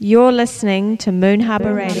You're listening to Moon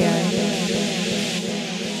Harbour Radio.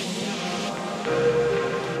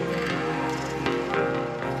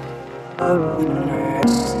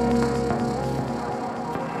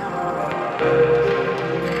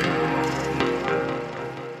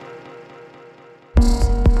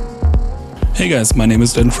 Hey guys, my name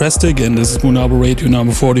is Dan Frestig and this is Moon Harbour Radio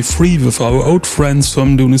number 43 with our old friends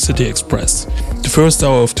from Luna City Express. The first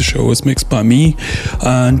hour of the show is mixed by me,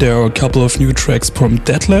 and there are a couple of new tracks from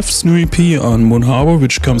Detlef's new EP on Moon Harbour,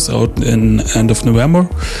 which comes out in end of November.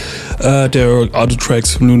 There are other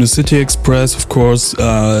tracks from Luna City Express, of course,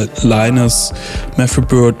 Linus, Matthew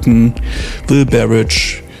Burton, Will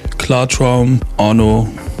Barrage, Klartraum, Ono,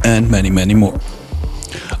 and many, many more.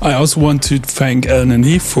 I also want to thank Alan and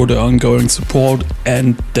Heath for the ongoing support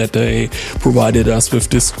and that they provided us with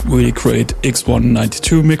this really great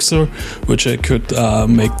X192 mixer, which I could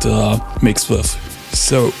make the mix with.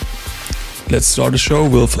 So let's start the show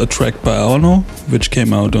with a track by Ono, which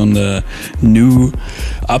came out on the new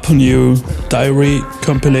Upon You Diary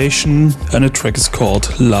compilation, and the track is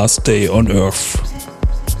called Last Day on Earth.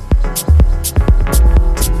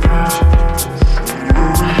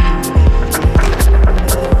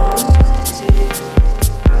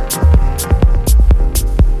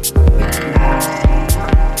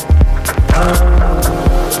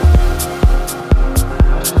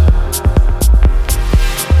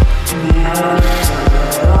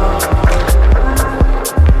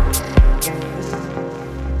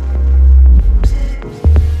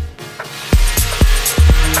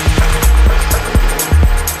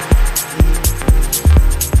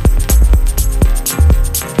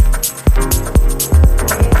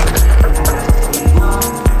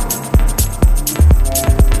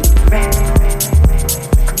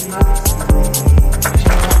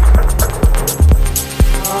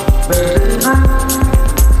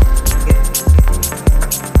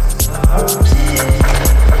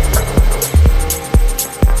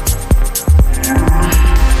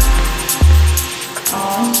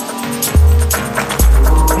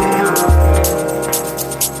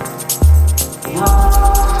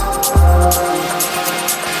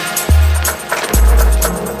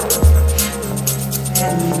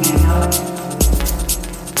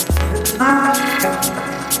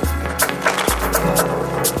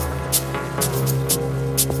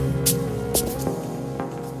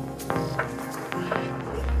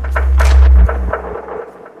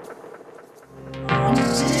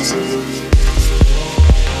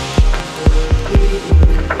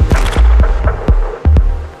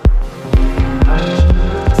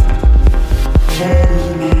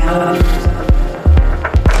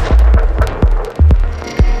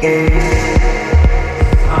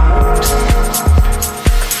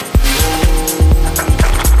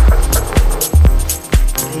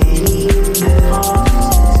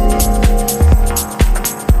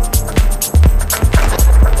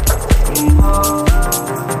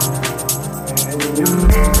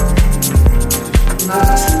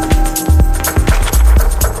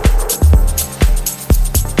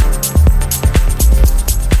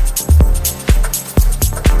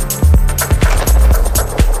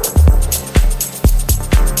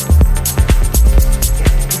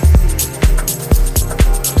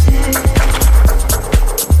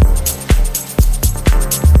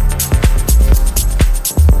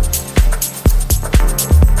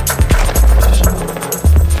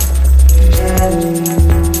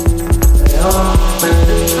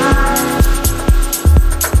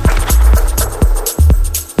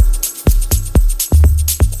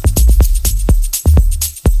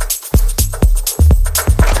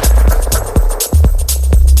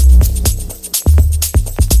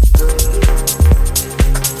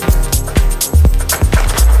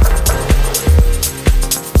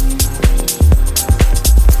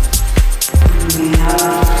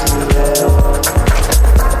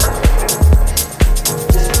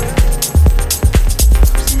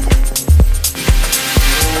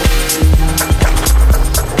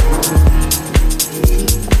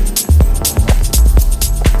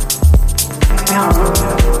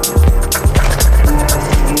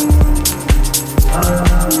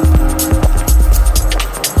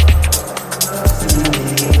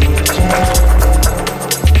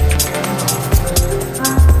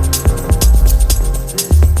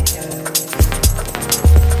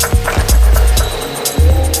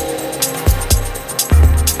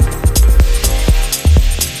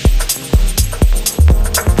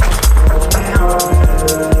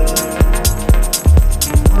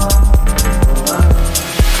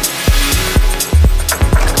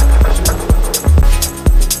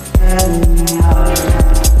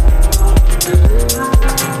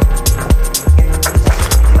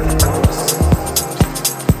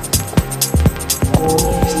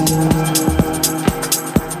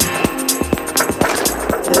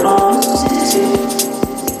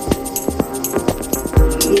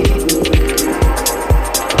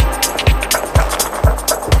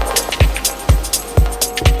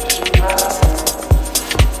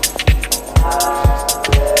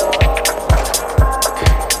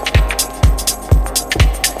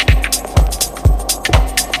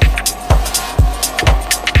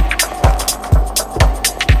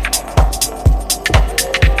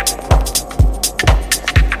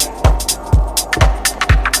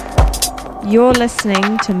 You're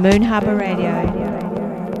listening to Moon Harbour Radio.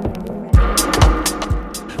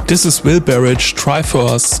 This is Will Barrage, Try For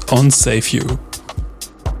Us on Save You.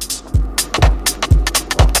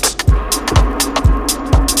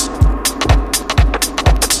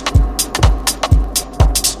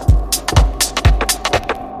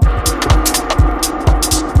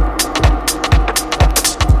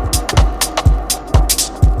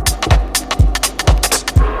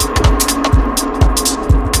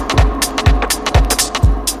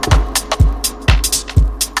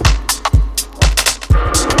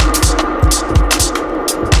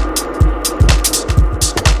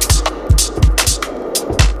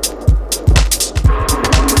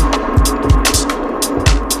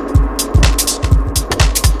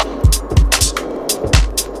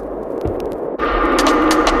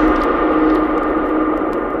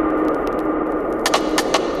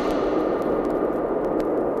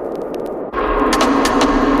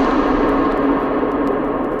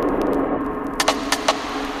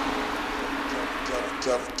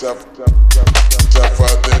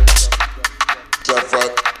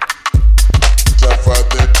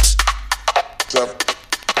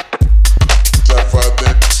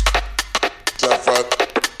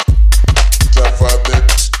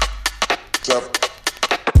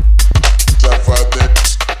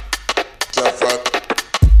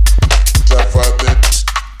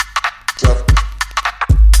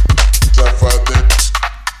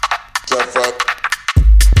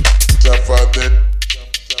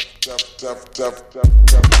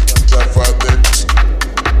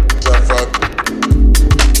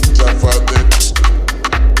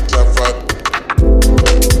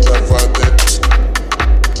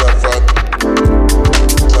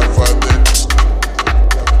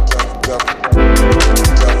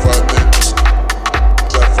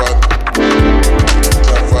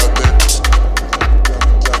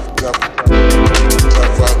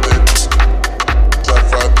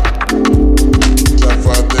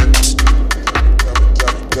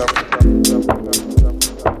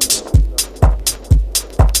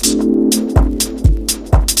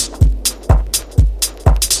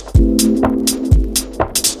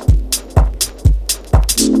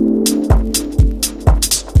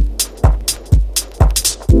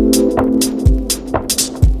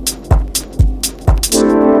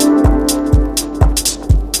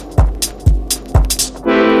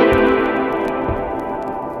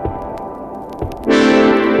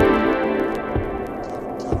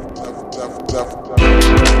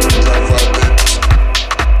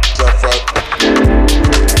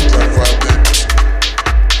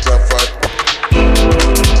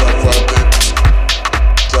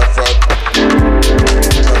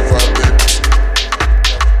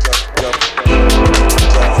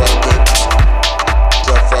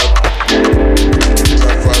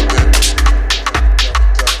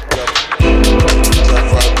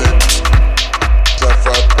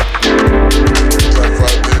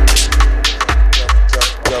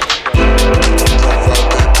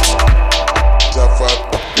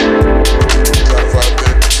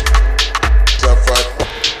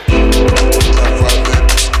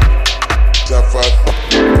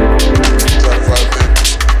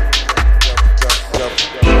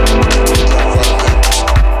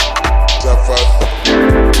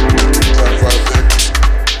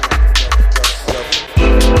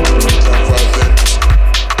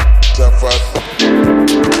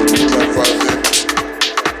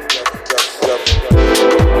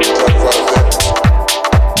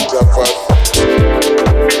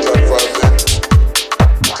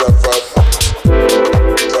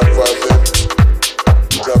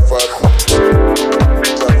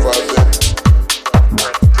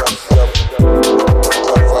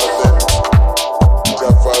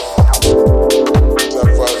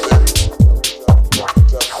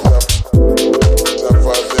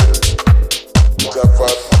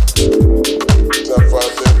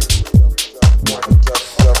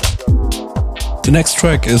 The next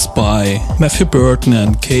track is by Matthew Burton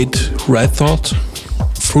and Kate Redthought,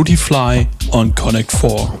 Fruity Fly on Connect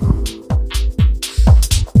 4.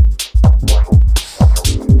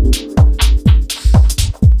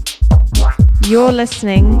 You're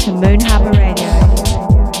listening to Moon Harbour Radio.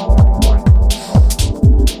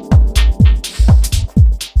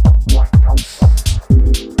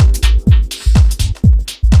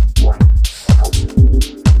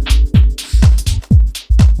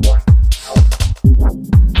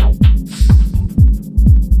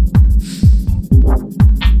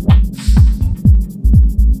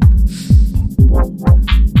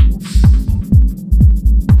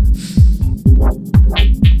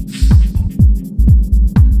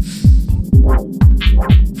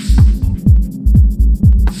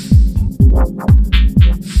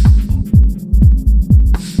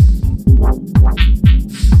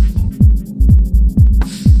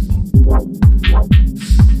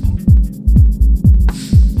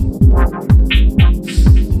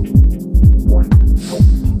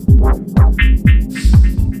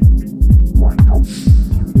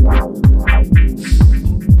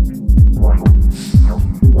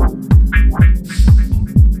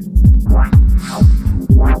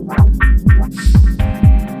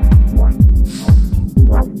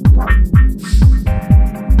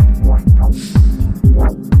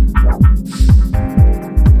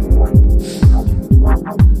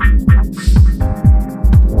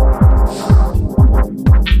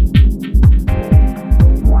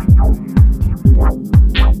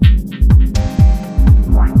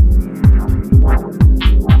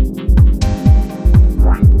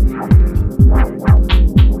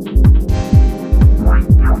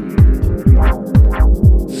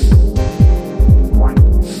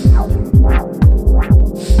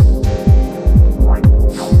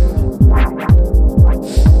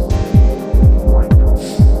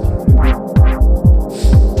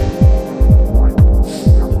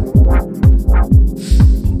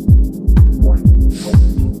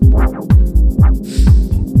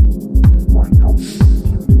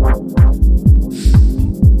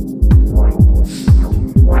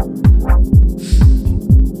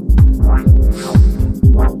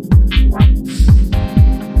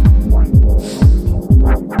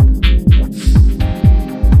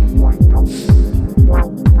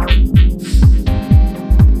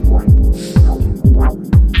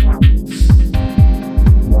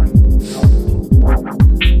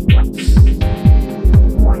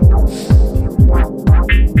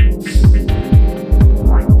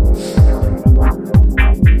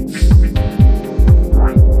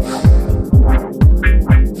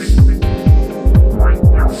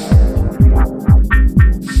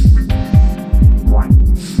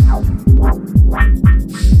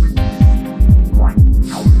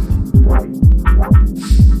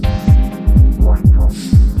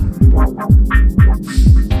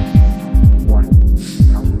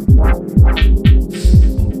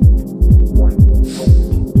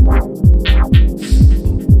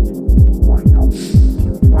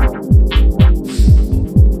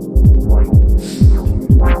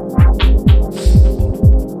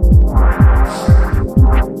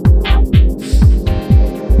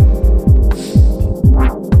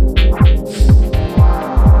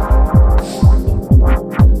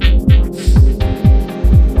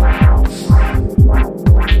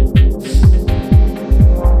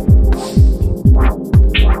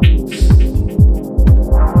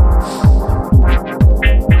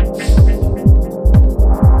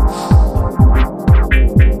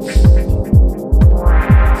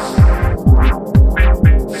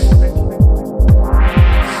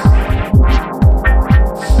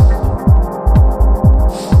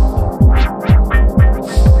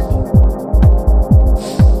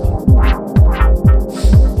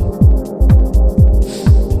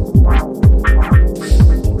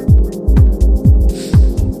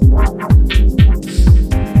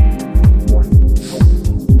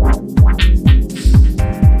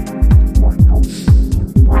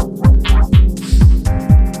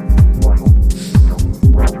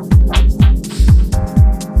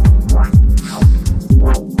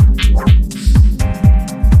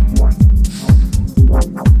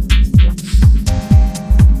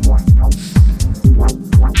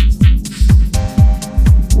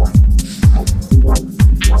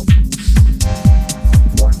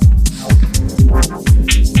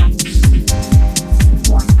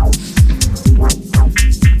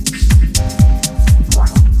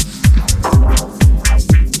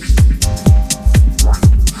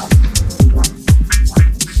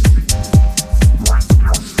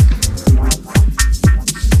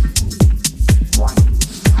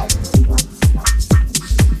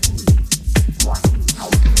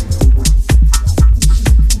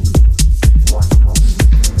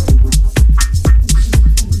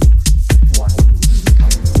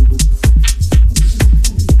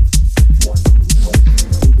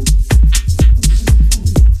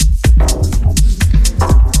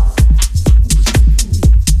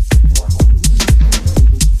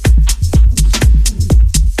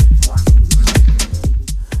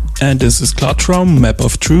 And this is Cloudtraum, Map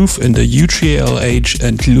of Truth in the UGLH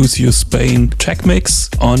and Lucio Spain track mix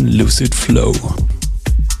on Lucid Flow.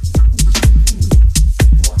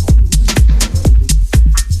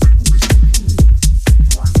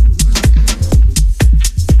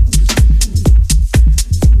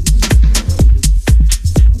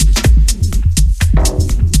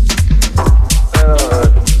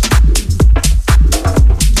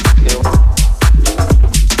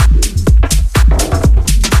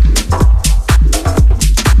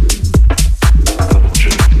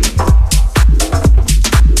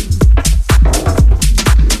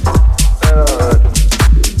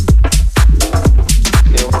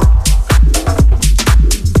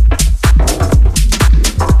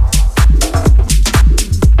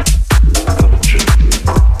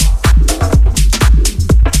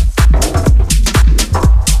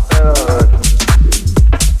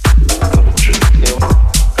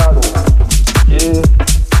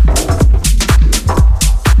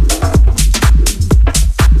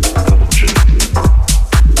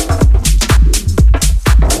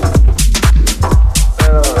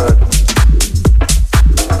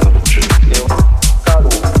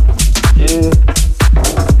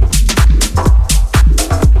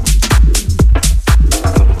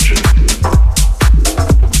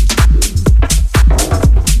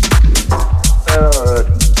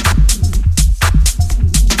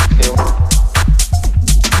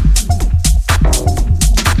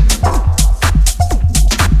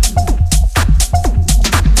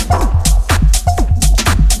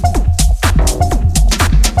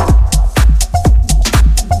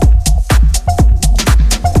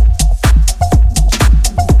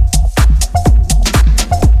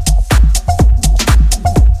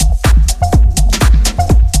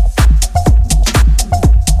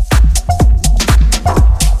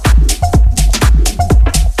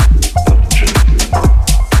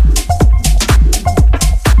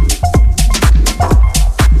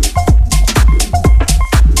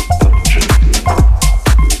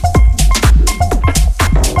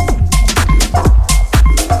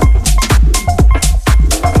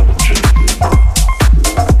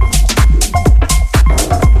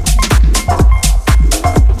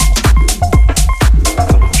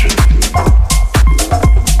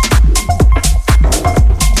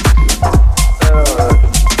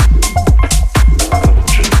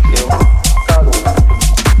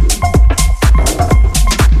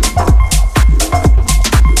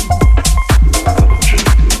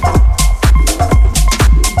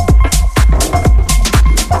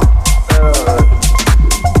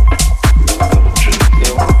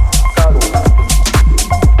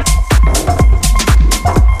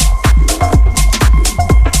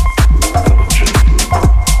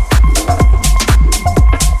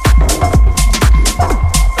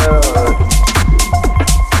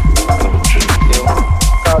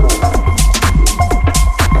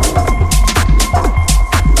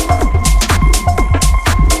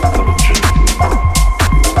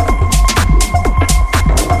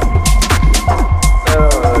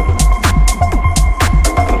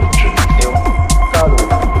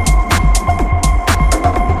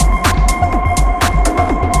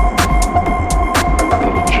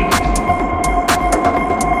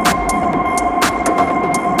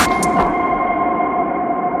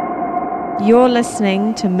 You're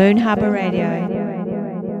listening to Moon Harbour Radio.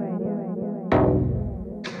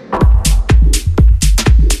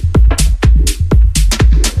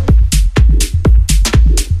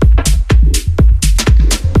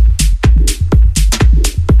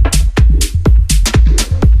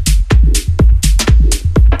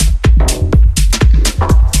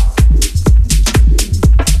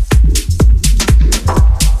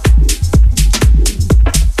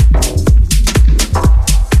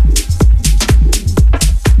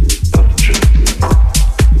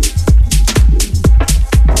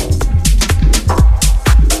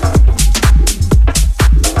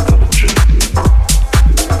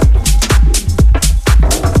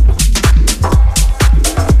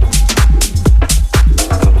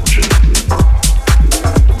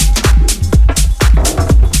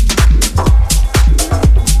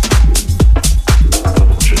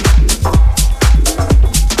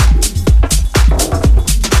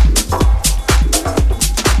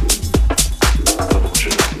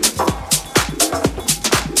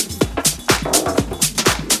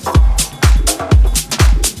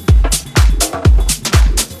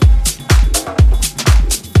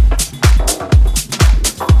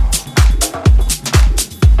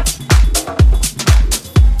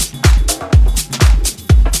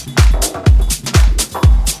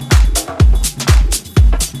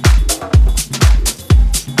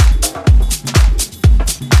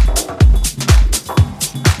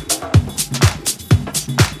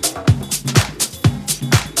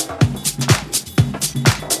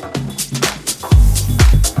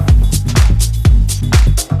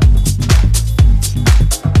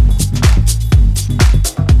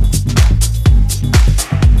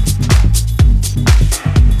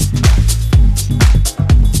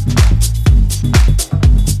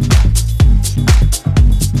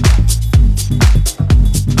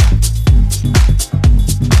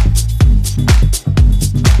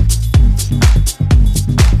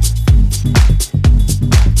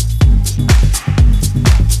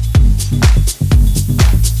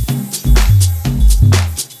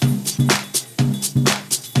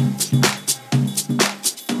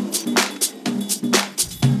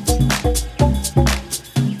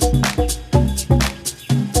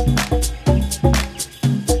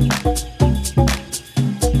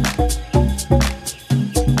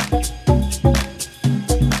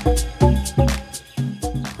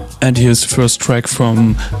 And here's the first track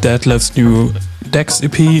from Detlef's new Dex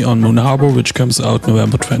EP on Moon Harbor, which comes out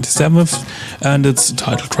November 27th, and it's a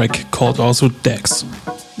title track called also Dex.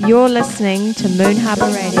 You're listening to Moon Harbor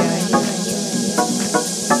Radio.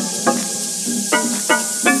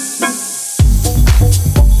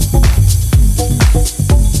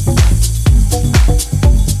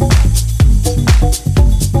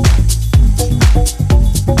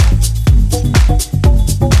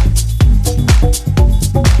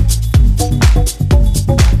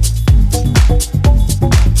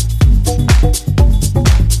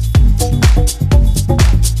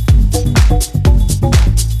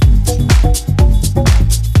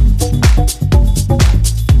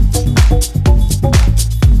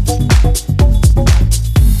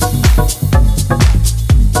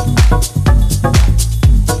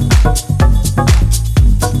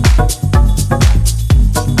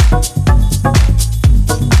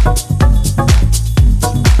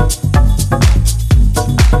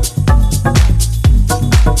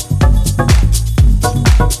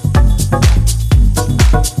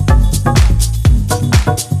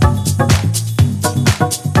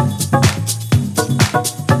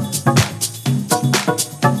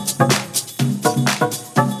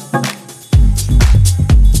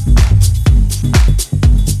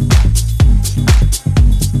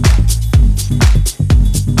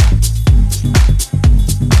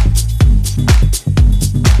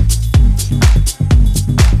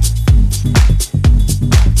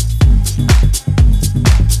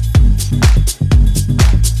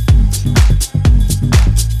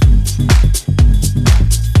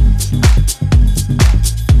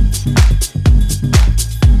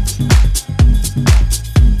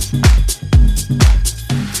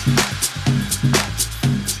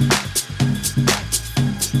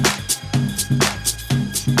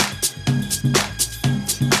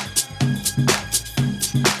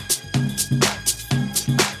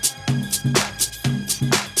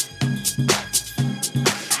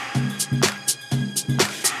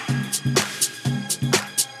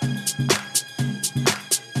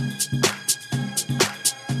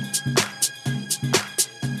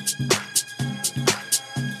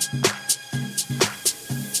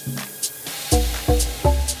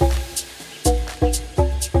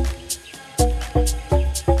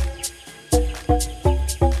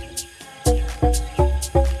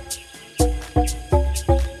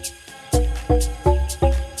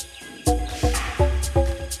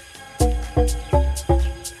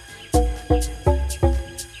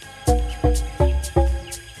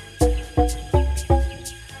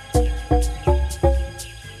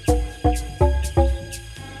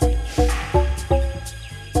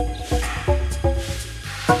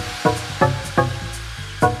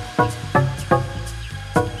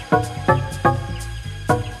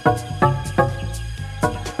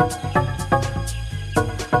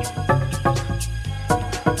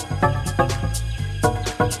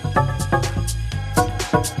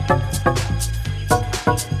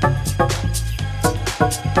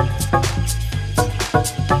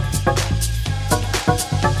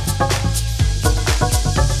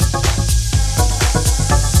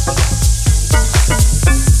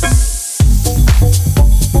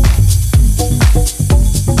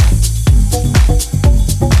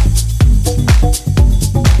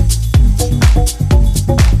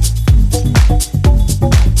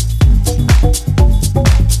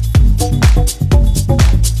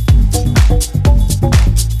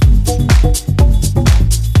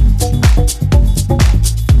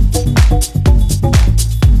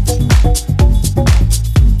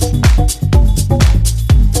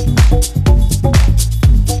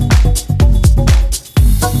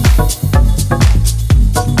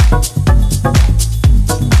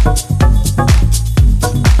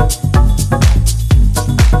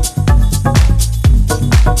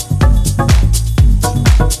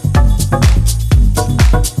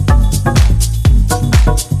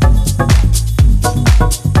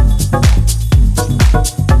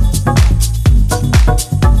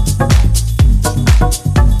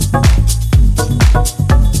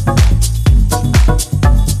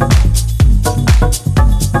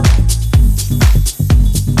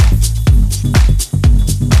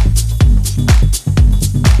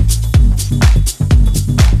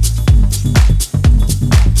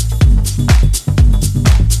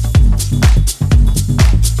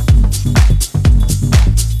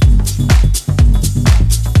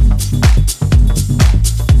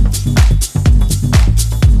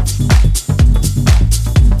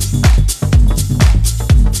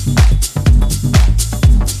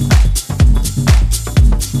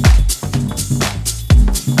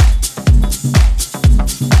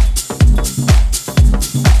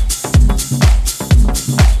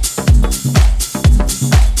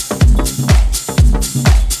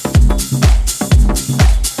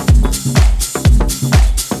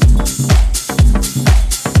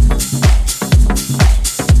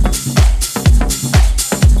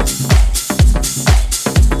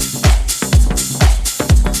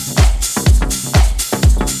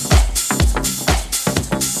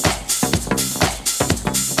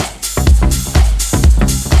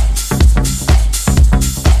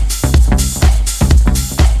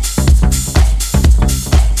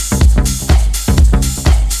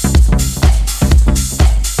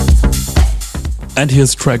 And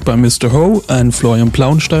here's a track by Mr. Ho and Florian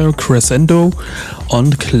Plaunsteier, Crescendo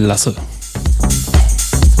und Klasse.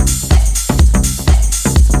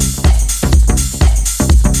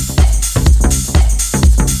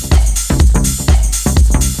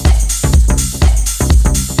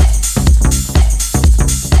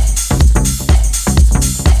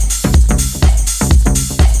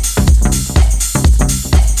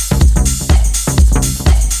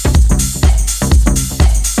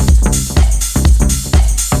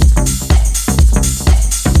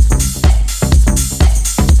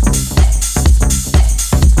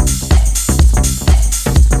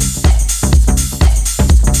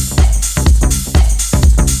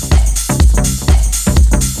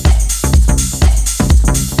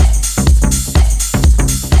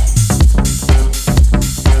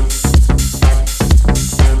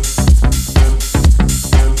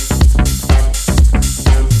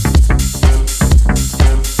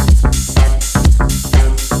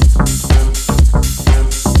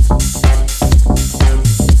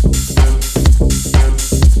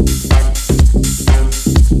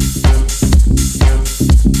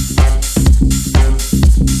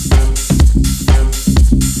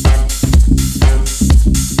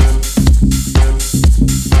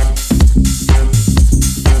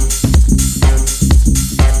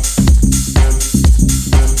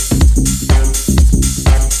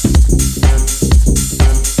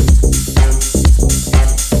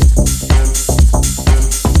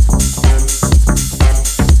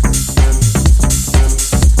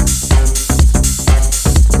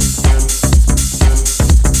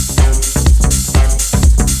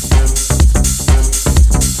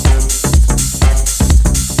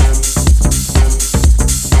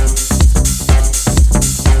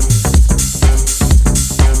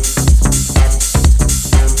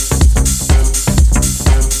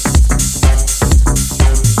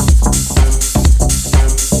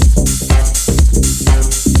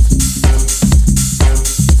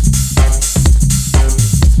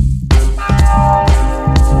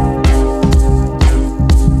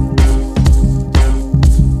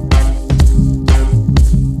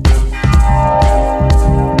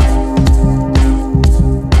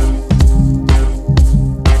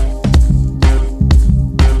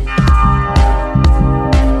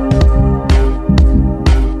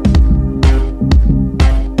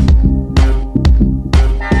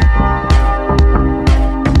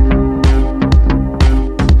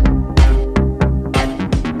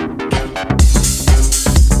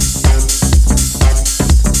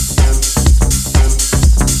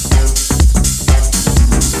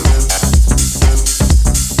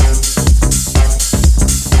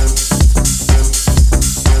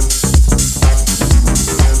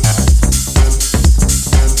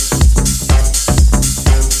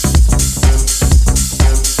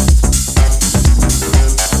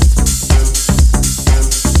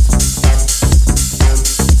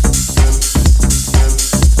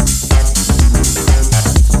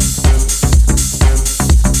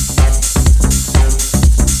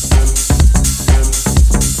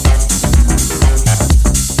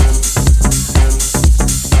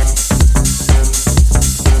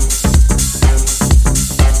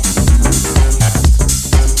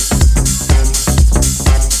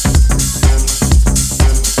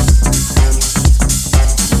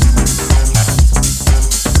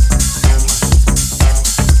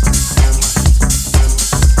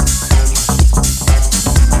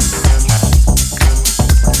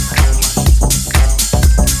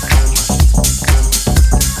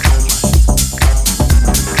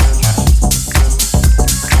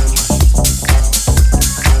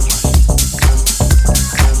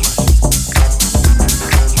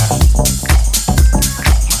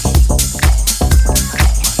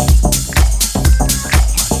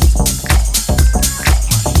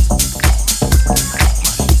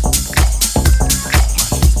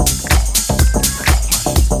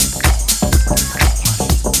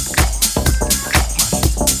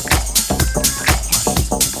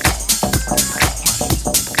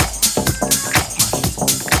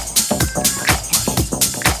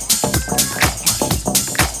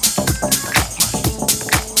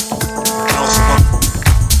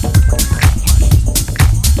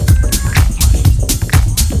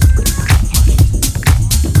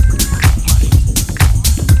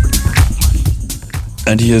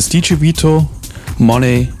 And here's DJ Vito,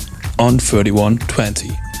 Money on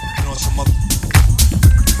 3120.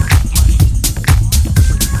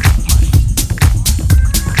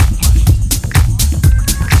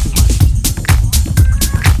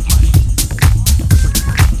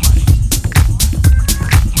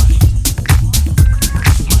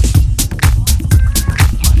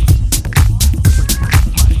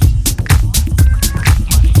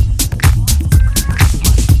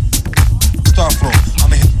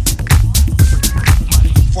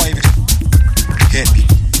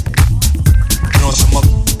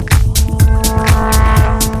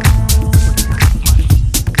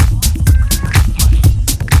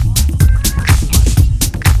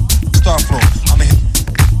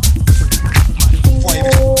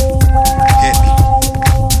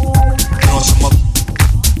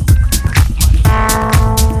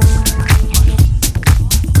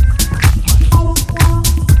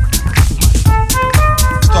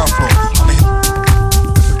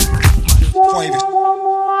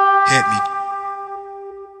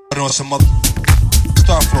 some other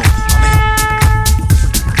star flow. I mean,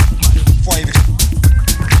 before I even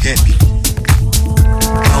hit me. I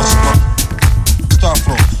know some other star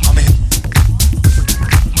flow. I mean,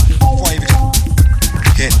 before I even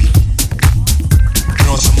hit me. I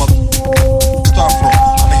know some other star flow.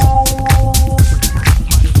 I mean,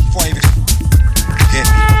 before I even hit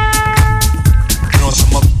me. I know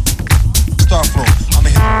some other star flow. I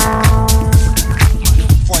mean,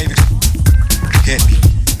 before I even hit me.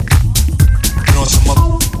 I know some other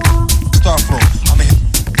star flow. I mean,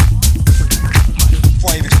 before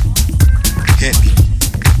I even hit me.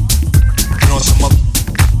 I know some other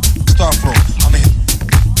star flow. I mean,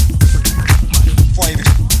 before I even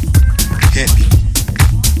hit me.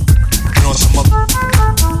 I know some other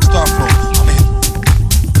star flow. I mean,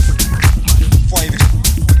 before I even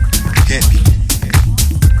hit me.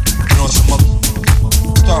 I know some other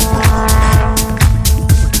star flow. I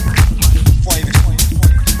mean, before I even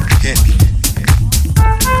hit me. I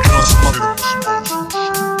know some other.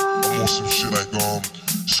 I'm on some shit like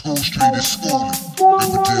School Street is schooling,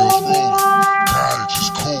 Riverdale's rolling, Cottage is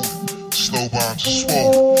cooling, slow bombs are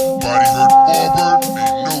swollen, body hurt Barbird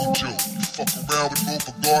ain't no joke. You fuck around with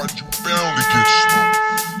Wilford Garden, you bound to get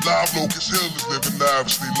smoked. Live Locust Hill is living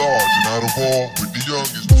lavishly large, and out of all, with the young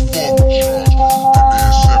is the former charge. From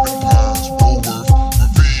there, 7 Pines, Woolworth,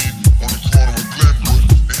 Ravine, on the corner of Glenwood,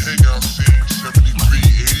 the hangout scene,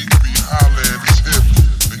 73, 83, Highland is hip,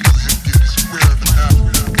 and you hip get it square in the apple.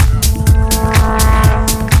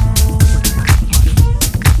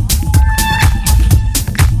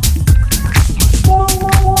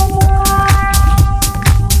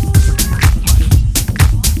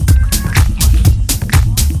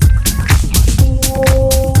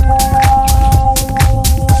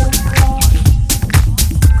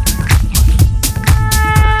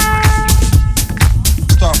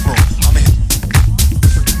 Star flow. I mean,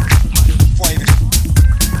 before I even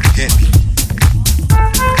hit me.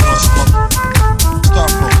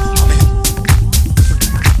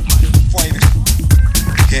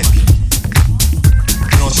 I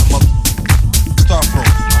know some other star flow. I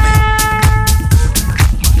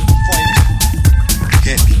mean, before I even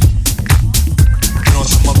hit me. I know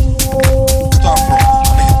some other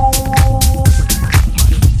star flow. I mean,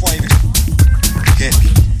 before I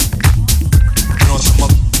even hit me. I know some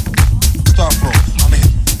other star flow. I mean,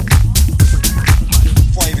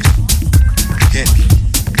 before I even hit me.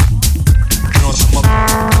 I know some other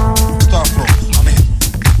star flow. I mean,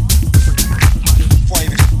 before I even hit me. I know some other star flow. I mean, before I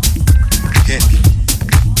even hit me. I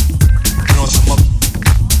know some other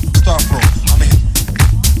star flow. I mean,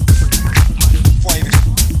 before I even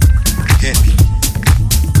hit me.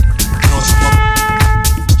 I know some other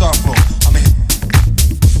star flow. I mean,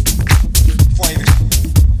 before I even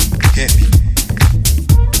hit me.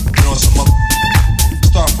 I know some other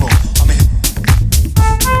star flow. I mean,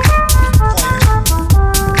 before I even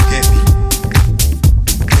hit me.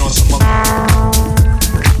 I know some other.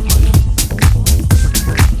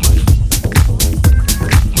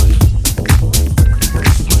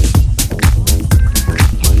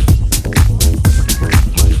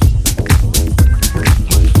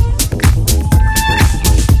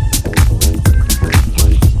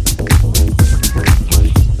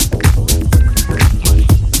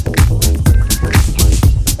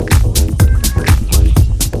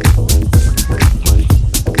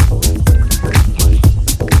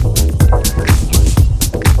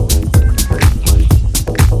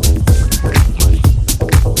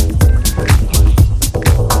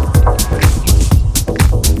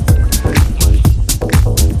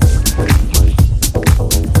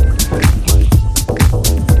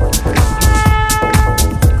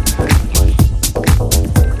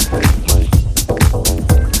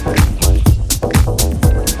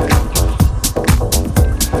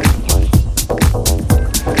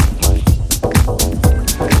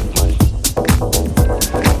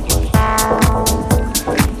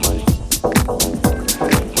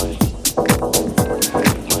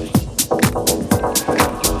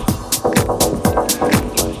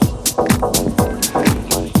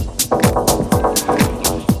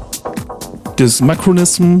 This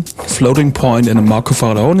Macronism, Floating Point and a Marco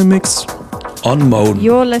Faraone mix on Moan.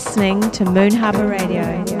 You're listening to Moon Harbour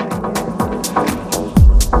Radio.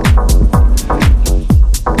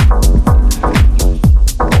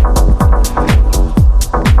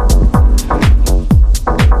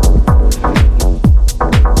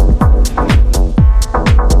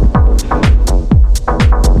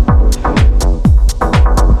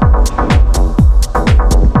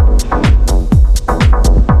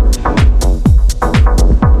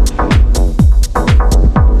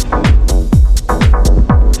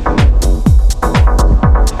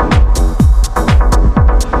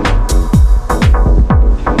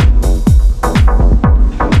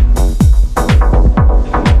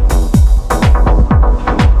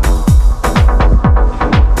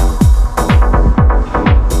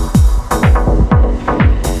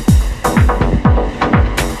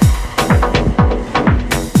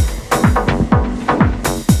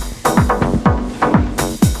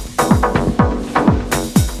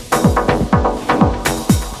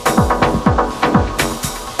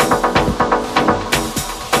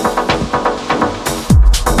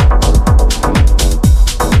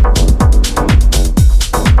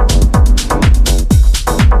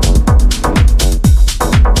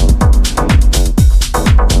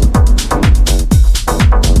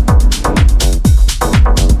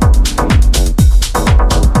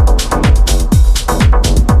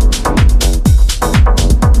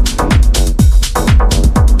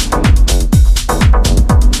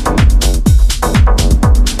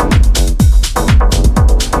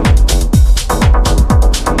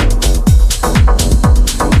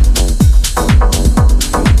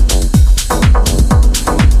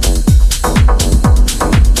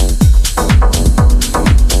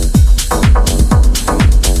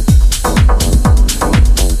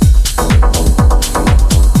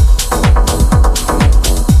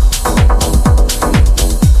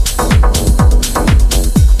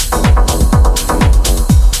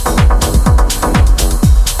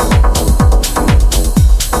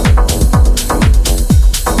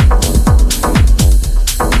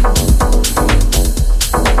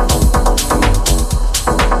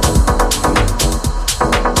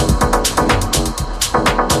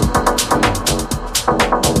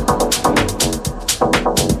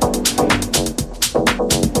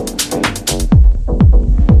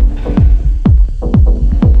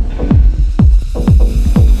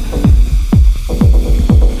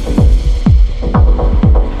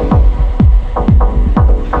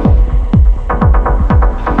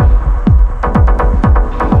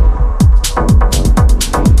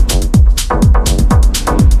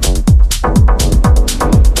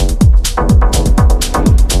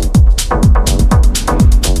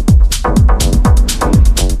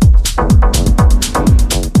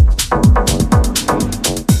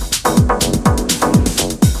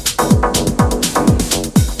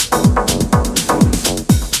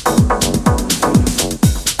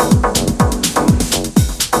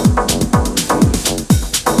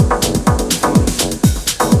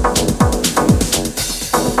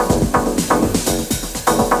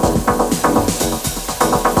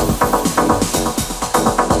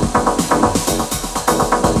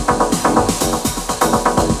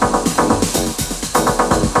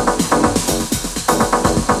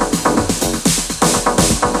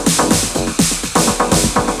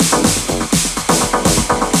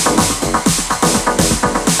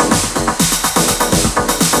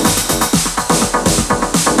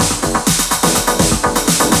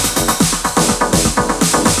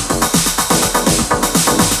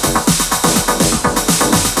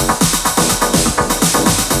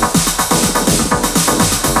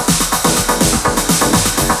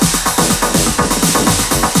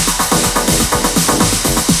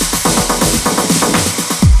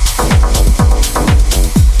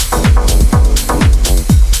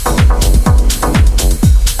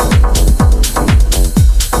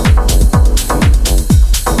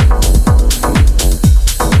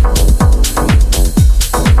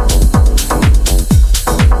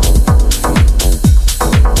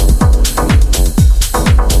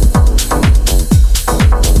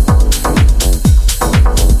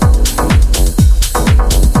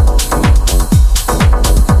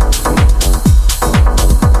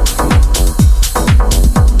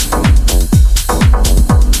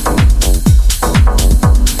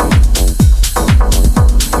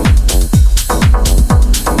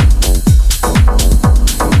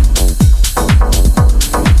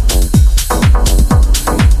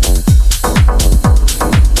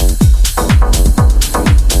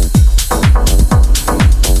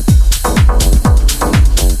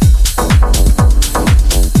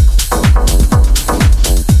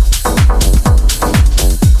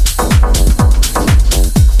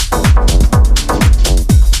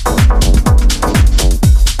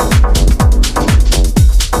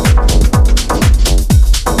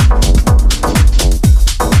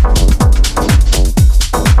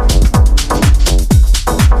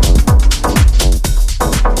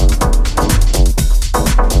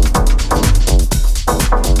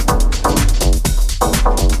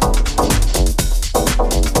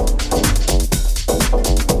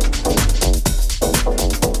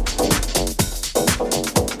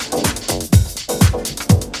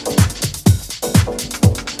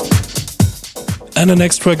 And the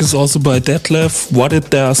next track is also by Detlef, What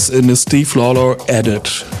It Does in the Steve Lawler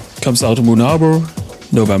edit. Comes out of Moon Harbor,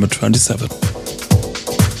 November 27.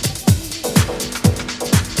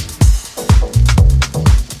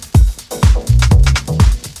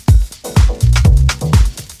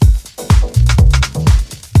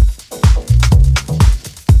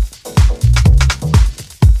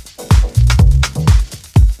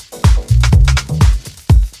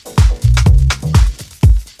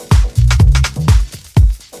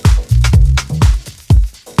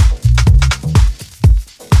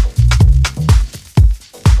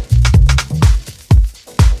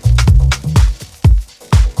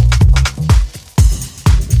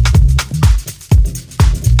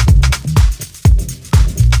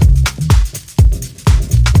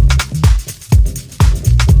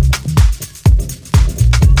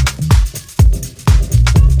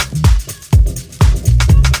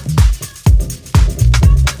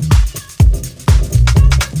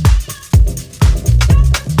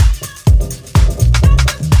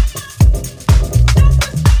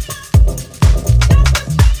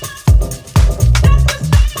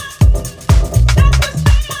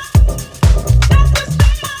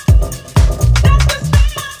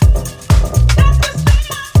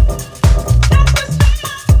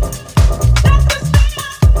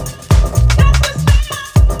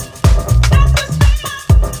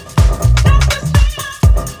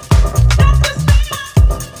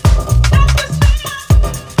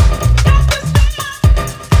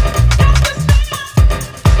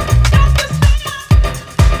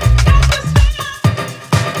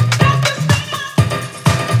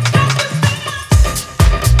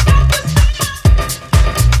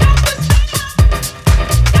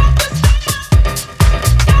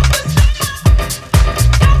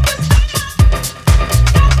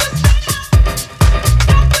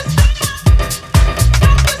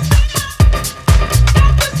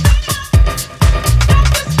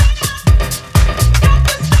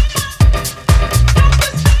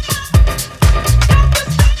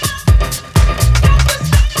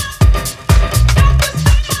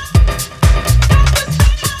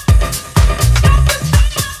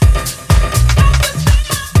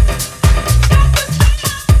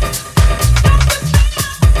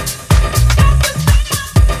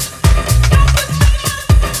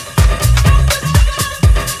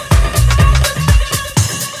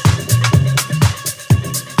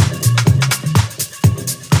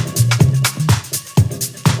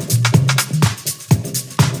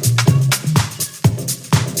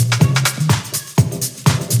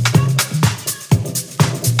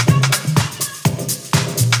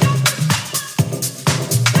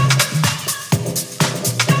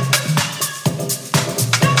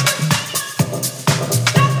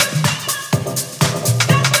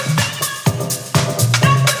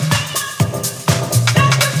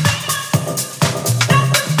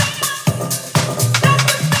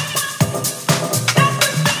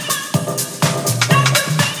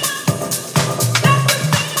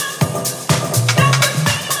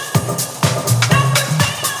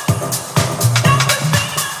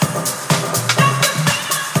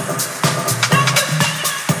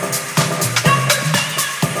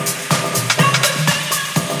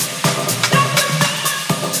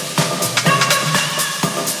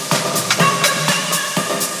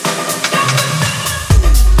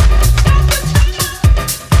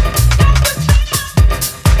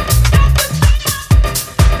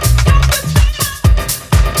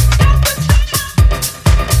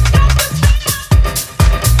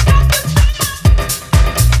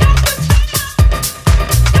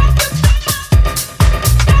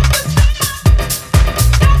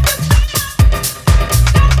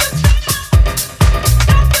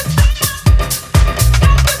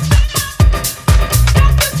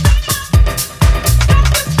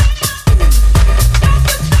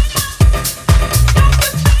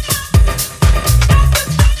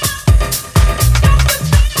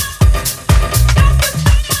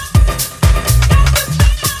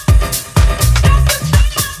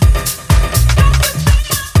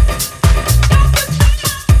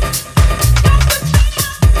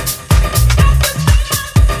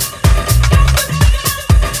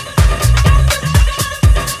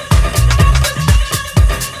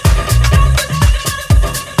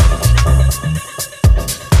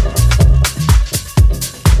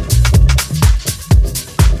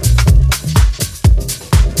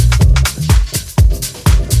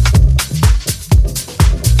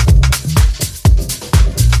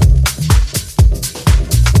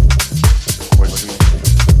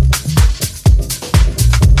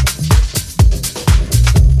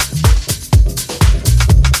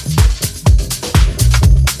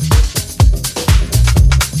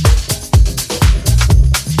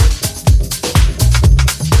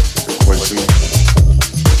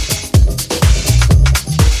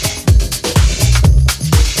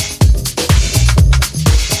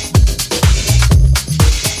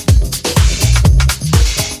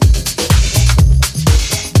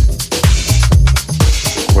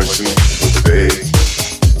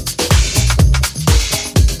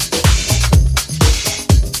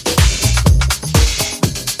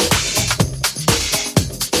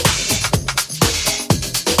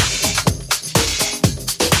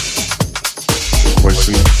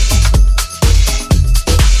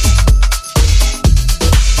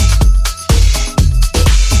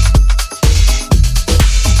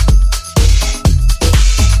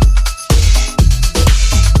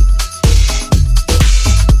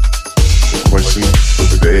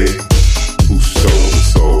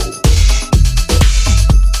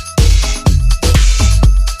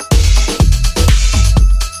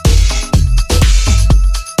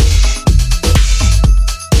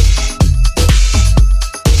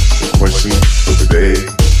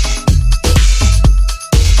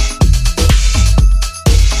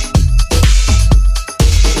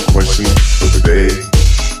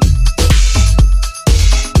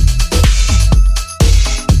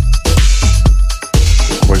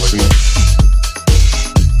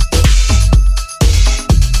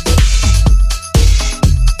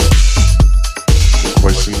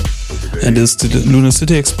 is the Lunar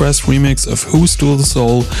City Express remix of Who Stole the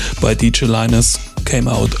Soul by DJ Linus, came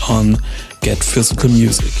out on Get Physical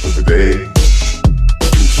Music. Today,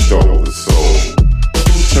 who stole the soul?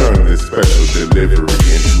 Who turned this special delivery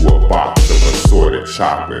into a box of assorted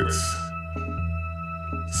chocolates?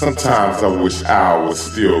 Sometimes I wish Al was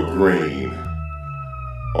still green.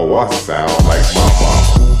 Oh, I sound like my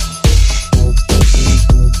mama.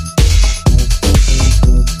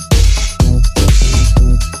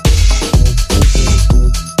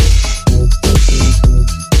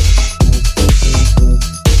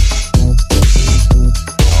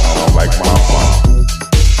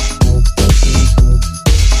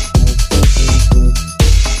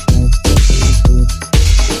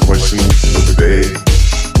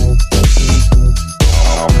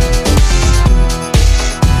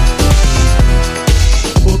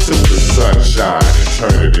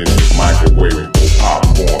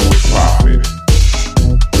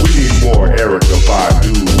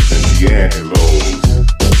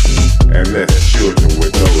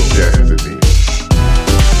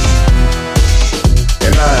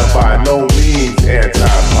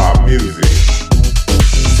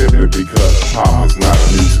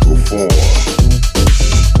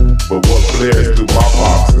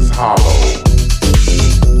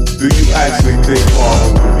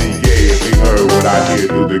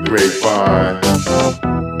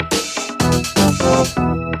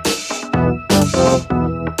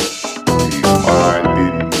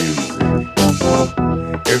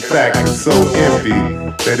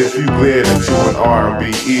 That if you glared into an R&B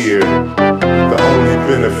ear, the only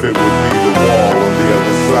benefit would be the wall on the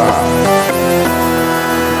other side.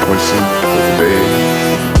 The question for today,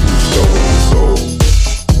 who stole the soul?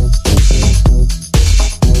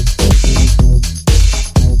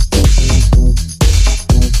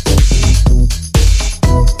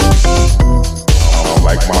 I'm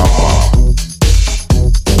like my mom.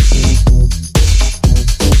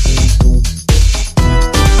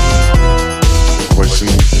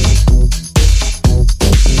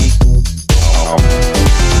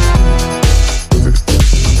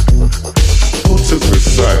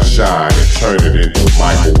 Sunshine and turn it into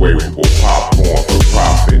microwavable popcorn for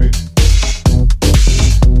profit.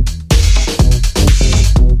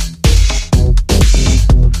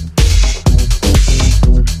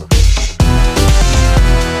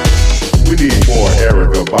 We need more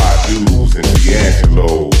Erykah Badu's and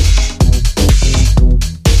D'Angelo's.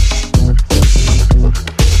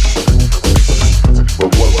 But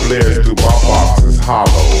what blares through my box is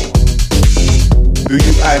hollow. Do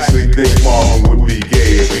you actually think Marvin would be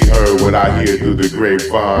gay if he heard what I hear through the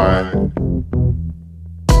grapevine?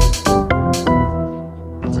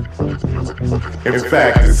 In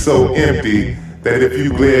fact, it's so empty that if you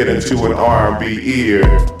glared into an R&B ear,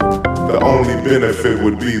 the only benefit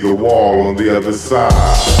would be the wall on the other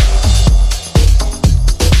side.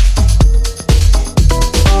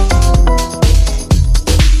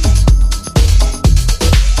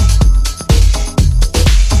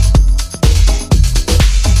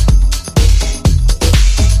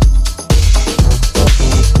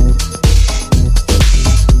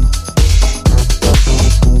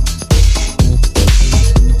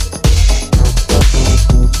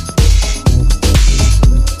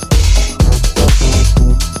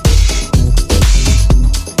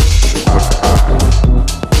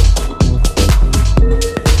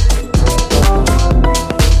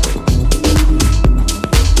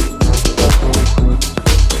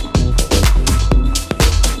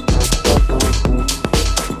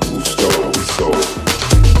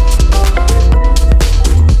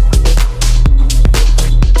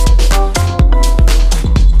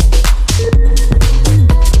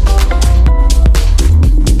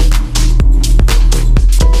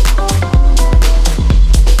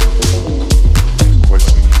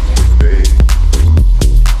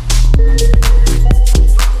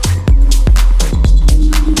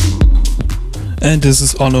 And this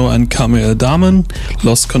is Ono and Kamil Damen,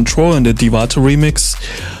 Lost Control in the Divata remix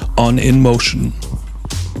on In Motion.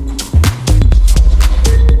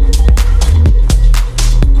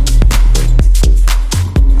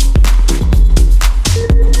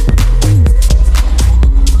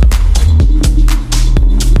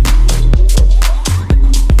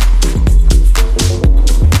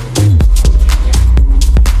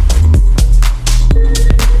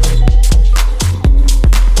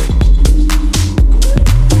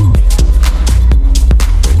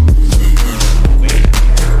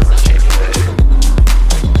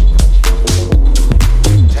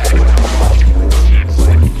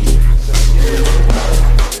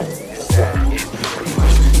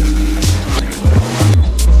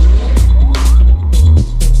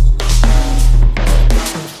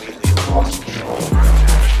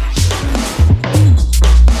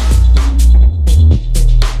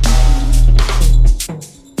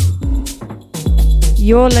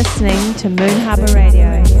 You're listening to Moon Harbour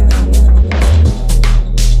Radio.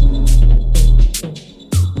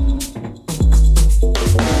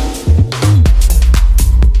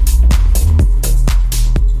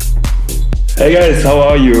 Hey guys, how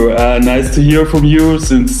are you? Nice to hear from you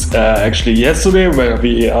since actually yesterday where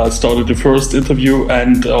we started the first interview,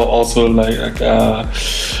 and also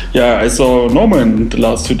I saw Norman the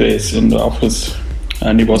last 2 days in the office,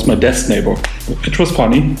 and he was my desk neighbor. It was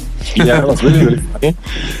funny. Yeah, it was really funny.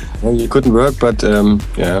 Well, you couldn't work, but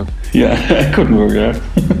yeah. Yeah, I couldn't work, yeah.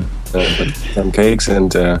 But some cakes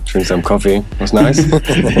and drink some coffee. It was nice.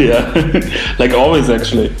 Yeah, like always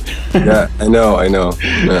actually. Yeah, I know.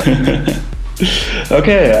 Yeah.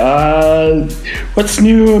 Okay, what's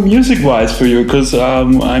new music-wise for you? Because I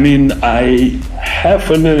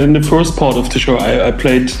have in the first part of the show, I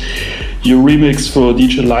played your remix for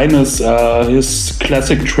DJ Linus, his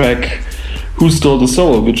classic track "Who Stole the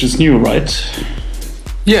Soul," which is new, right?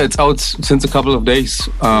 Yeah, it's out since a couple of days.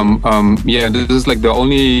 Yeah, this is like the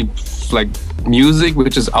only music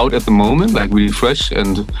which is out at the moment, like really fresh.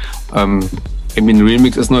 And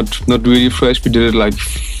remix is not really fresh. We did it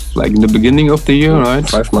like in the beginning of the year, right?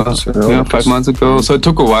 5 months ago. Yeah, 5 months ago. So it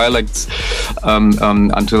took a while,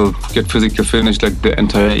 until Get Physical finished, like the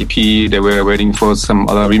entire EP. They were waiting for some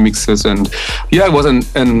other remixes, and yeah, it was an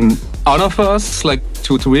honor for us,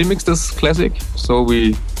 to remix this classic. So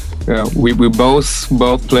we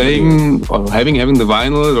both playing or having the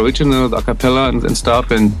vinyl, the original, the acapella and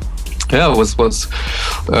stuff, and yeah, it was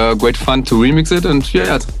great fun to remix it, and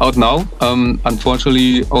yeah, it's out now.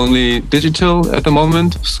 Unfortunately, only digital at the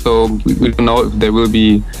moment, so we don't know if there will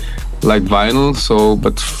be vinyl. So,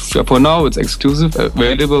 but for now, it's exclusive,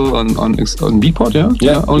 available on Beatport.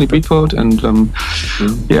 Yeah, only Beatport, and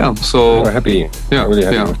yeah. So we're happy. Yeah, really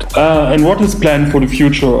happy. Yeah. And what is planned for the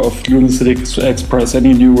future of Lunatic Express?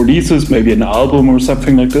 Any new releases? Maybe an album or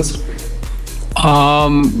something like this?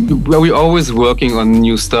 Well, we're always working on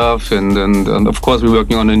new stuff, and of course we're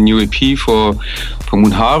working on a new EP for Moon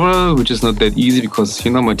Harbour, which is not that easy because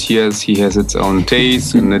Matthias, he has its own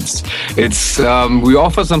taste, and it's we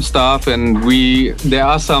offer some stuff, and there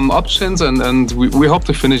are some options, and we hope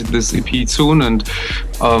to finish this EP soon, and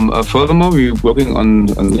furthermore we're working on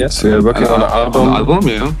yes, we're working on an album.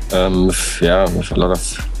 Yeah, with a lot of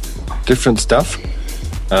different stuff.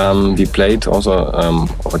 We played also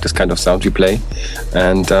this kind of sound we play,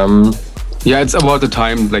 and yeah, it's about the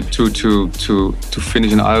time to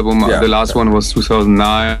finish an album. Yeah, the last one was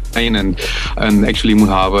 2009, and actually Moon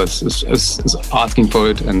Harbour is asking for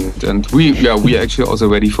it, and we actually also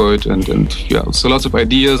ready for it, and yeah, so lots of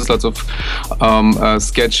ideas, lots of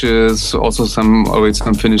sketches, also already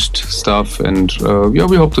some finished stuff, and yeah,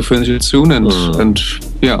 we hope to finish it soon, and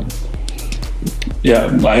yeah.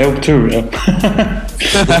 Yeah, I hope too. Yeah.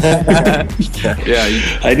 Yeah.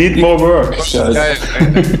 I need more work. I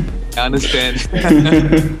understand.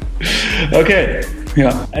 Okay.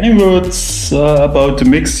 Yeah. Any words about the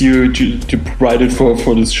mix you provided for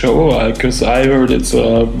this show? Because I heard it's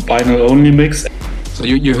a vinyl only mix. So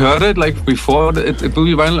you heard it before it will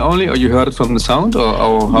be vinyl only, or you heard it from the sound, or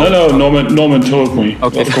how? No. Norman told me.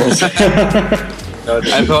 Okay. Of course.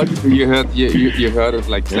 I thought you heard it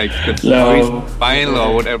like the vinyl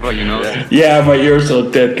or whatever, Yeah, my ears are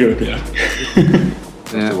that good. Yeah.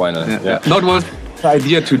 The vinyl. Yeah. Not was the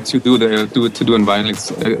idea to do a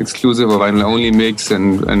vinyl exclusive or vinyl only mix,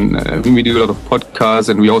 and we do a lot of podcasts,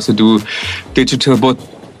 and we also do digital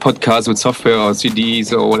podcasts with software or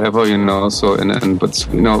CDs or whatever, So but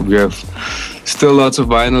we have still lots of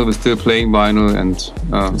vinyl. We're still playing vinyl, and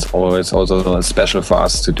it's always also special for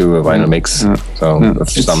us to do a vinyl mix. Yeah. So with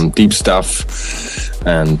some deep stuff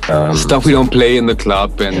and stuff we don't play in the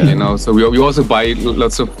club, and so we also buy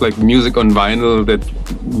lots of music on vinyl that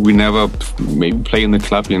we never maybe play in the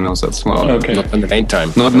club. So that's more not in the main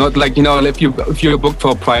time. Not if you're booked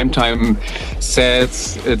for prime time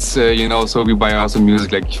sets, it's so we buy also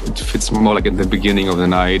music it fits more in the beginning of the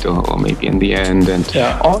night or maybe in the end, and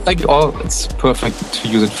it's perfect to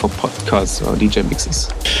use it for podcasts or DJ mixes.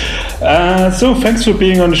 So thanks for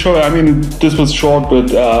being on the show. I mean, this was short, but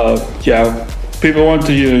yeah, people want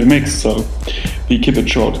to hear a mix, so we keep it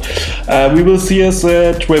short. We will see us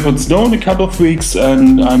at Rave on Snow in a couple of weeks,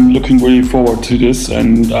 and I'm looking really forward to this.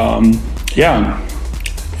 And yeah,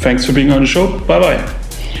 thanks for being on the show. Bye bye.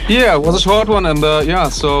 Yeah, it was a short one, and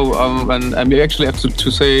so and we actually have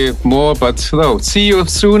to say more, but no, see you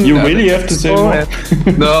soon. You really have to say more?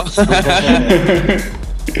 No.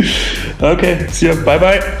 Okay, see you. Bye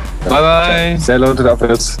bye. Bye bye. Say hello to the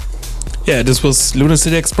office. Yeah, this was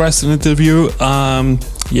Lunatic Express, an interview.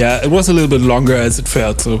 Yeah, it was a little bit longer as it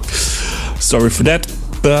felt, so sorry for that.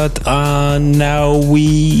 But now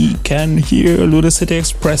we can hear Luna City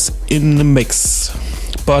Express in the mix.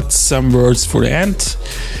 But some words for the end.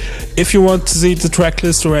 If you want to see the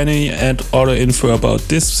tracklist or any and other info about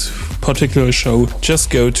this particular show, just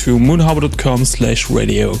go to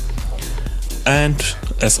moonharbor.com/radio. And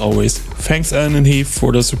as always, thanks Alan and Heath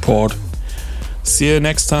for the support. See you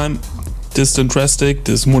next time. This is Drastic,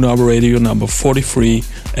 this is Moon Harbor Radio number 43,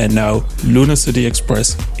 and now Luna City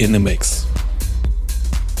Express in the mix.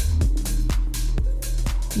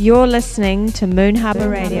 You're listening to Moon Harbor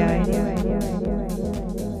Radio.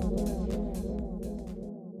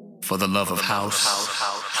 For the love of house,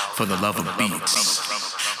 for the love of beats,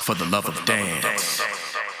 for the love of dance.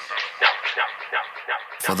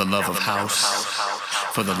 For the love of house,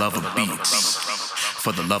 for the love of beats,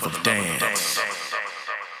 for the love of dance.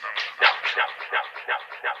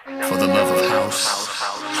 For the love of house,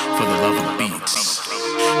 for the love of beats,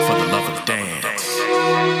 for the love of dance.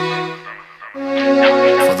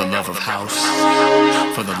 For the love of house,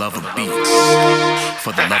 for the love of beats,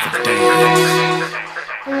 for the love of dance.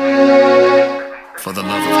 For the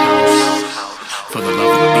love of house, for the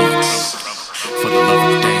love of beats, for the love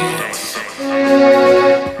of dance.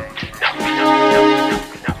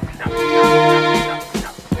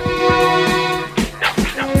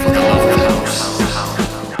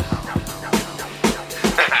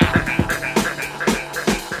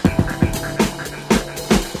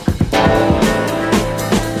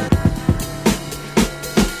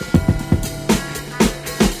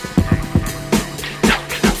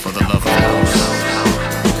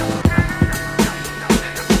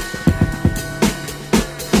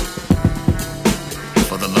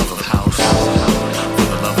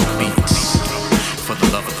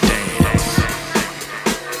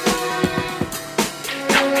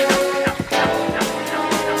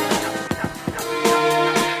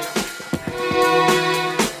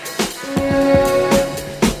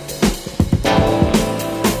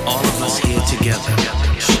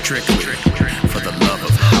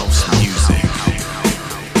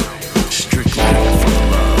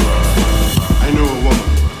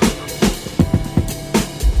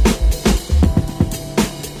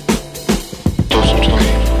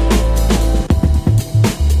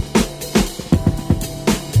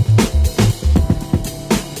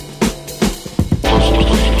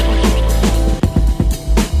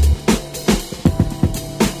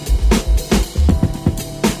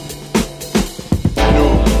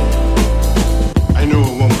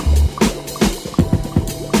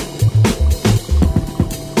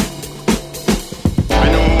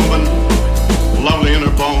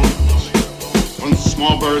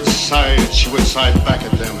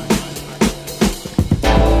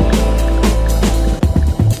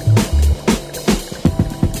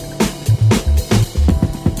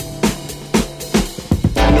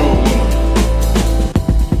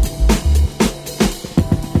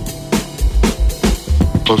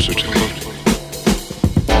 Closer to me.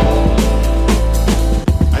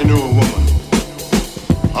 I knew a woman.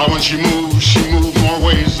 How when she moved more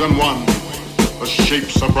ways than one. Her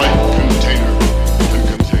shape's a bright container can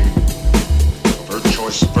contain of her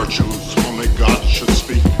choice virtues only God should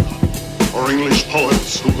speak, or English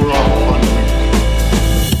poets who grew up on weak.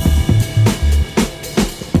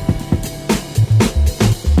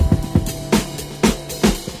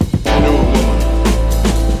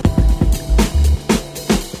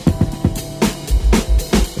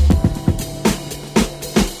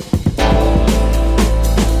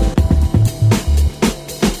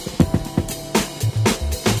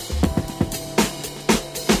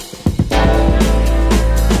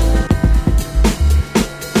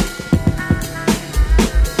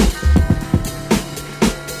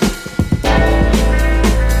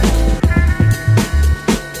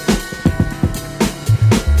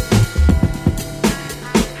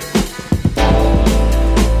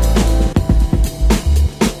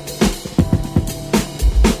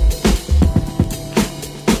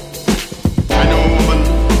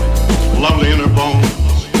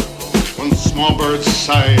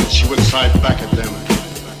 She would sigh back at them.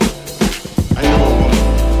 I know a woman.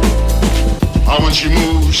 How when she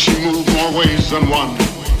moved more ways than one.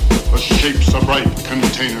 Her shape's a bright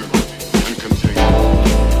container and contain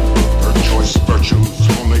her choice virtues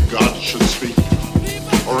only God should speak,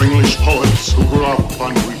 or English poets who grew up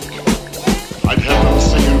on weak. I'd have them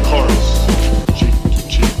sing in chorus, cheek to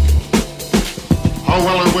cheek. How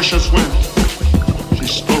well her wishes went. She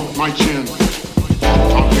stroked my chin,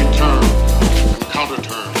 taught me turn and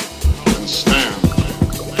counter-turn. Stand.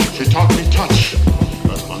 She taught me touch,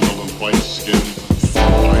 that bundle of white skin. I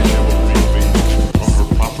never weakly from her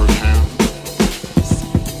proffered hand.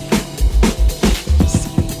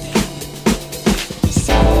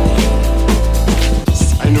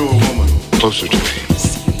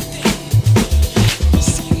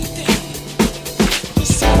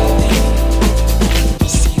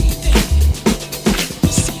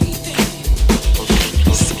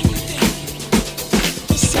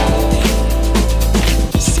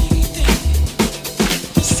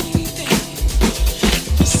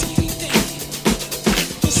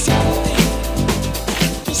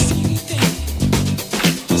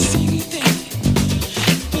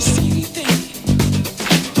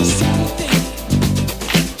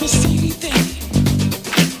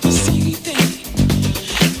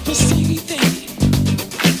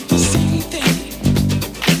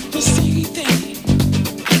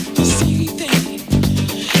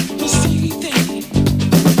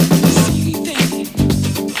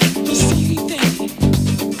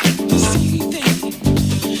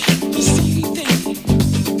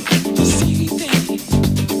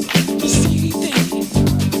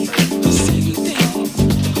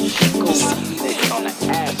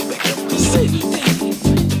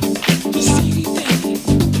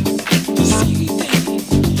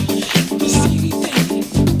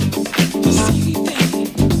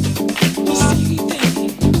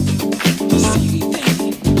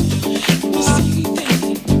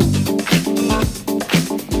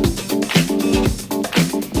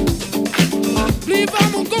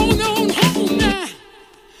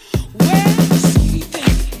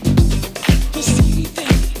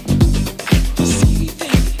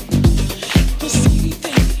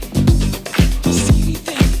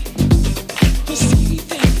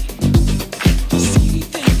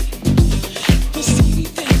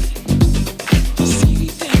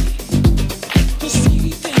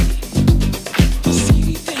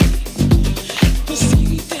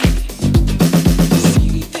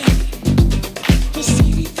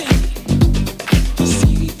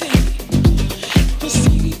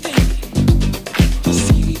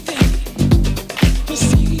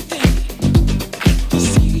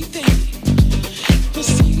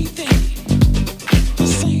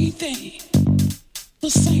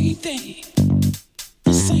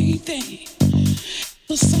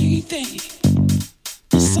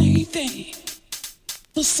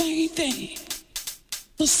 thing,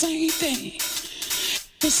 the same thing,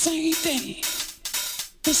 the same thing,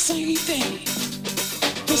 the same thing,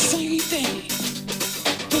 the same thing,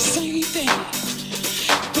 the same thing,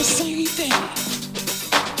 the same thing,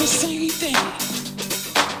 the same thing,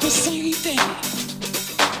 the same thing,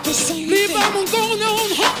 the same thing. Leave I'm going on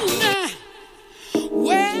home now.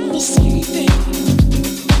 Well, the same thing,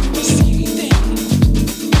 the same thing,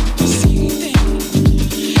 the same thing,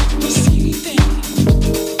 the same thing,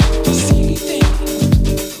 the same thing,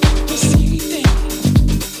 the same thing,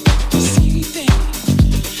 the same thing, the same thing,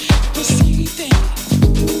 the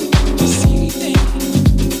same thing,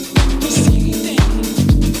 the same thing,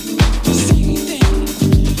 the same thing,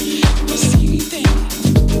 the same thing,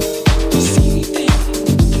 the same thing,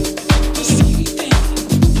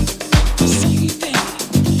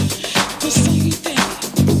 the same thing.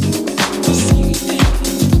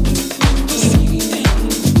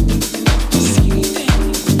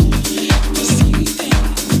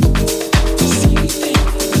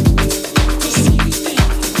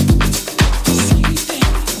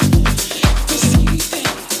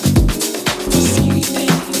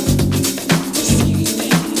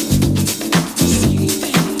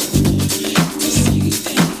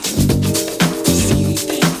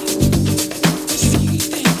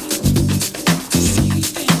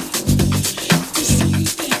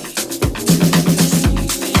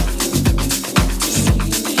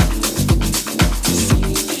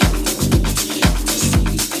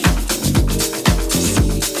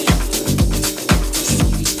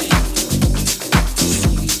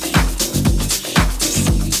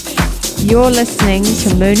 You're listening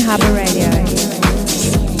to Moon Harbour Radio.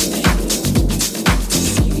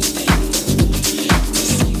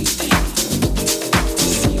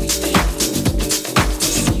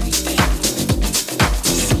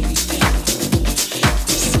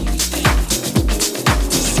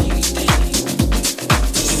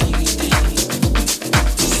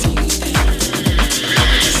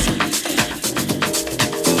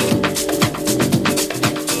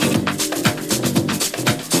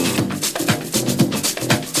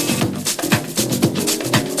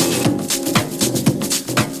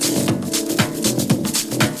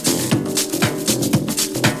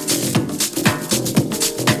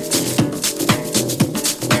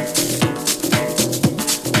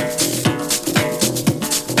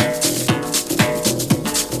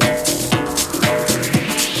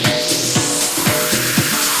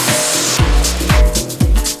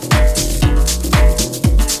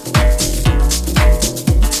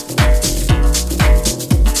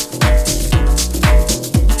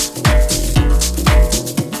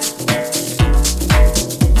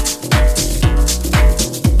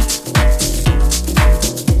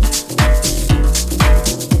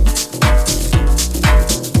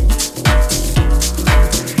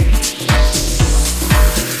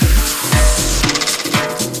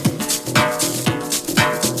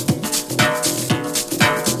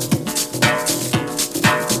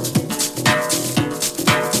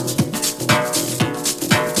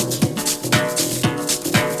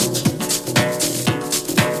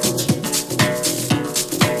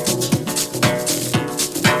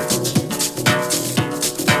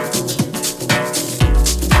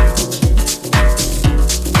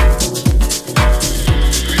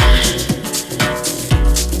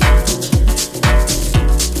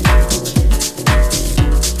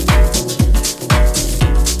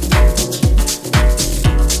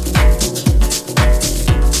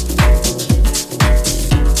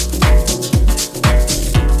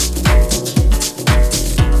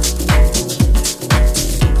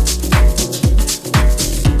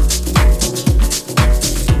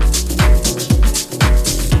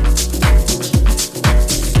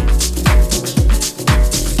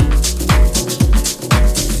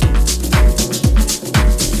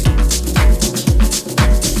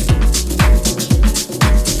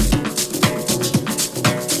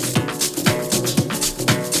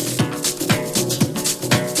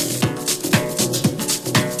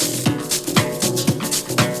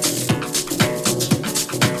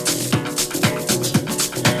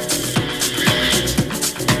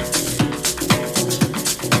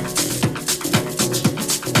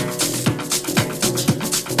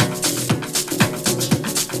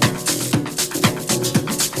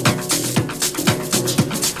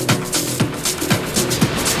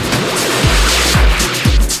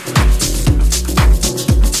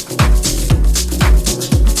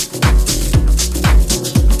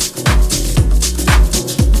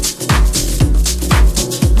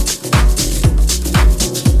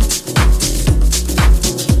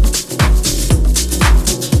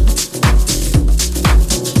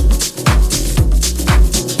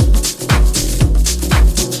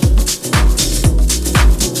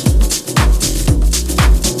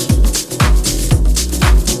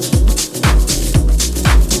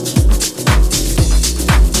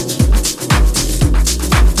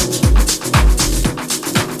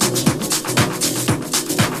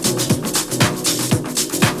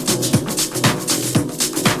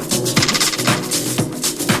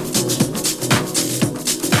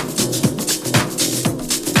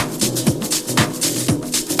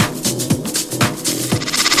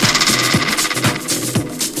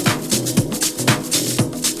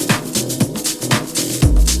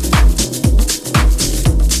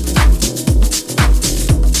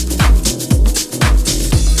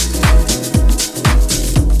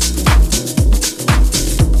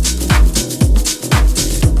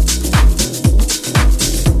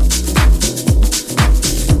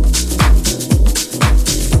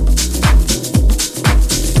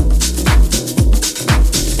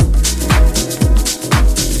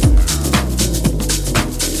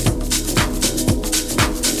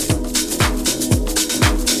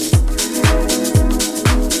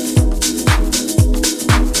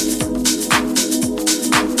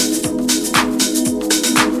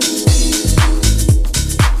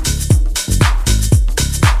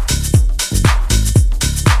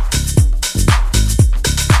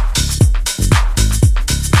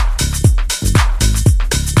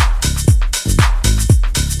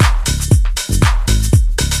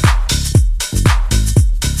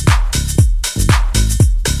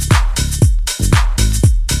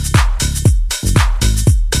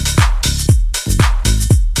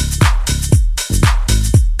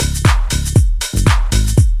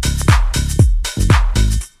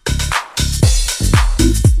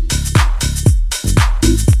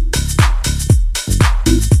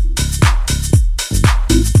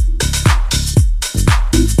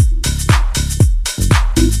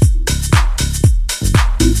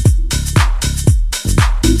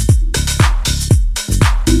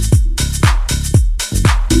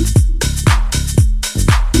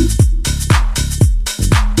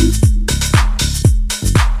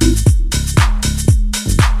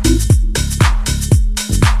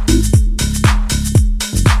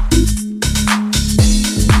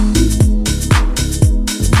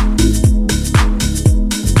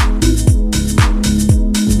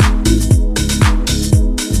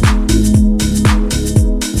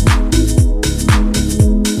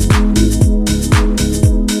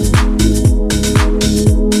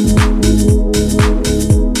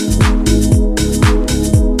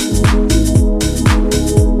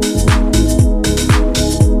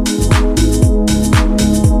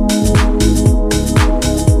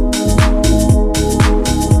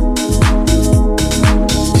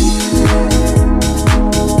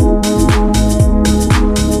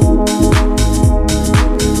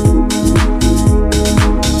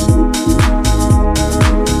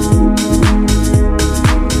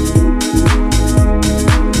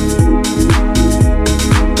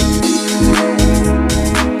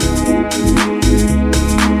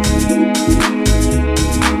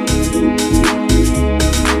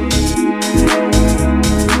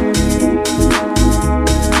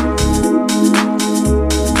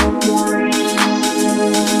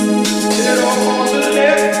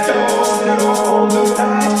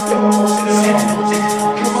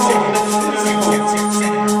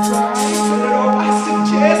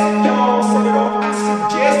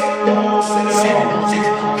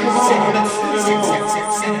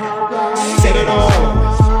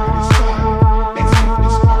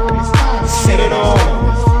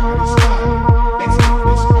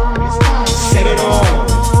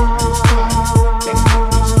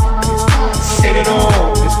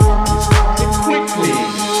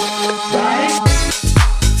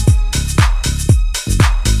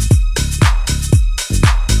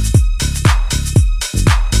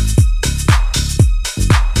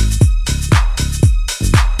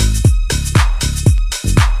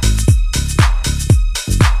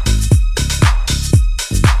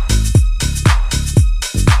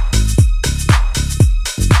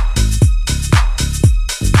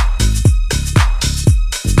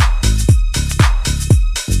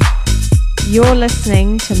 You're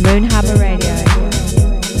listening to Moon Harbour Radio.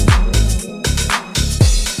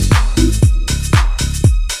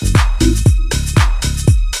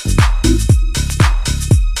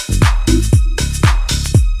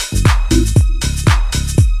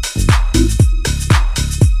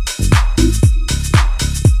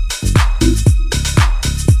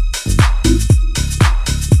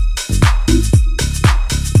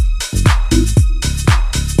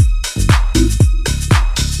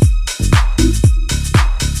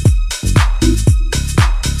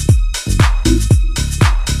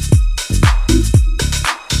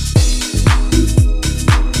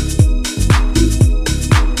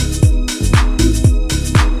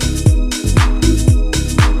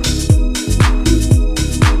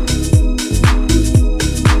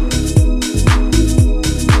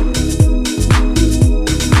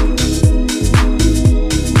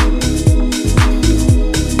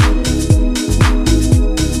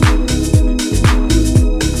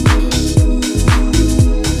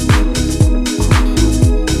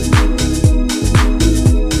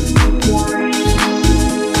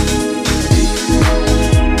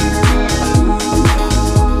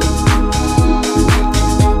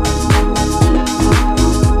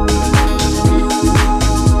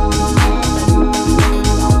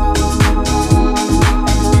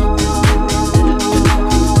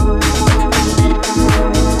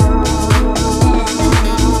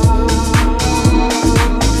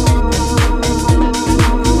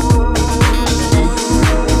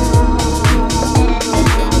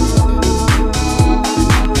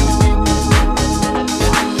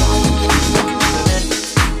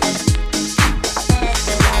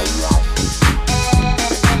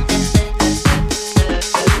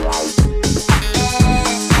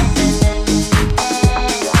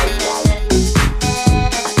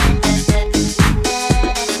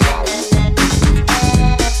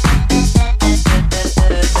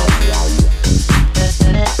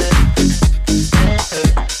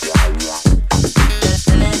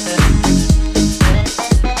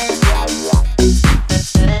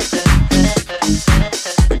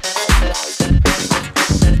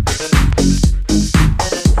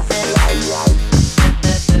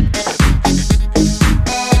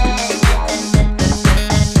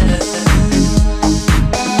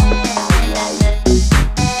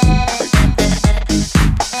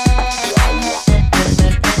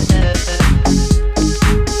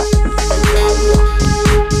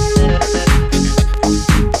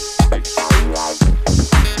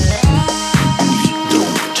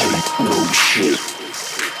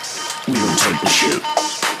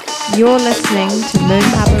 You're listening to Moon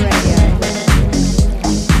Harbour Radio.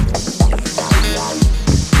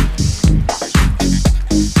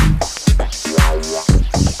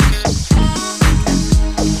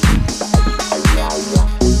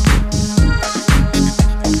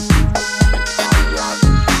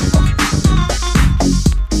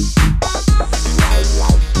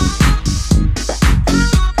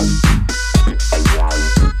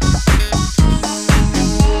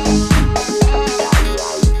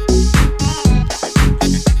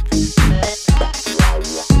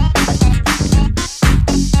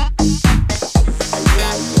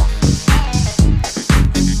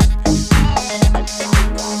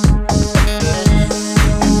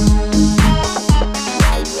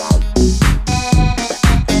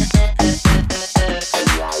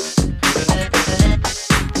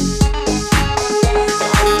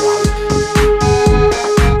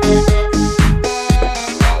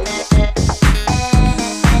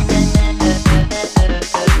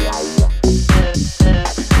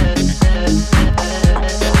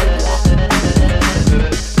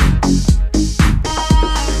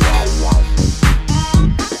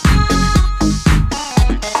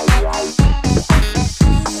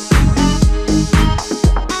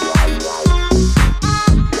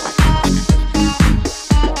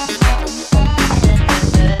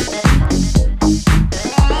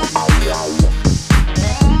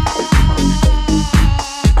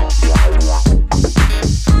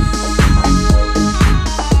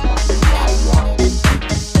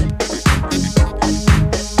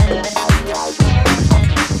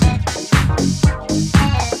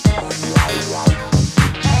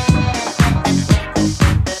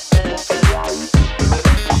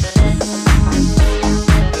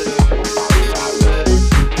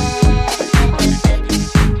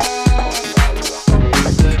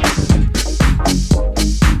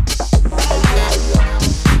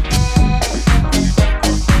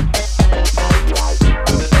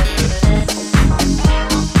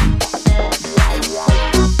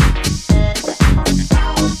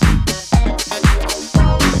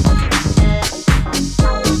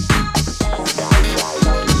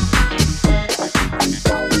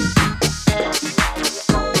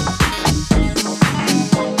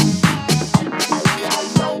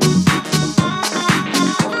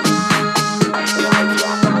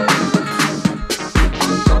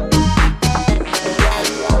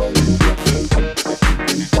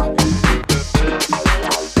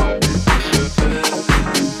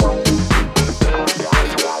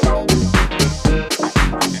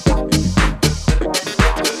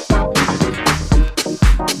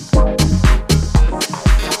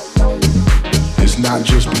 is not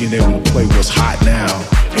just being able to play what's hot now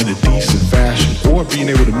in a decent fashion, or being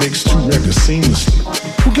able to mix two records seamlessly.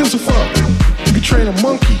 Who gives a fuck? You can train a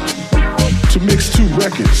monkey to mix two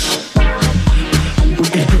records.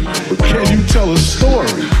 But can you tell a story?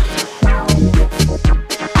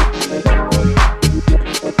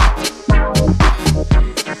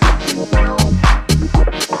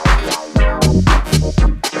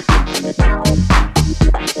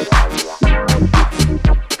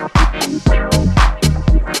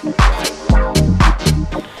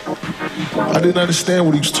 I didn't understand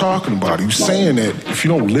what he was talking about. He was saying that if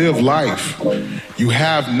you don't live life, you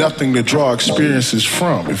have nothing to draw experiences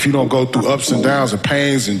from. If you don't go through ups and downs and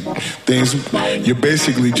pains and things, you're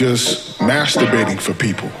basically just masturbating for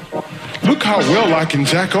people. Look how well I can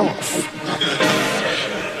jack off.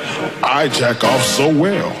 I jack off so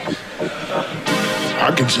well.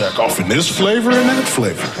 I can jack off in this flavor and that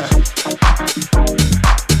flavor.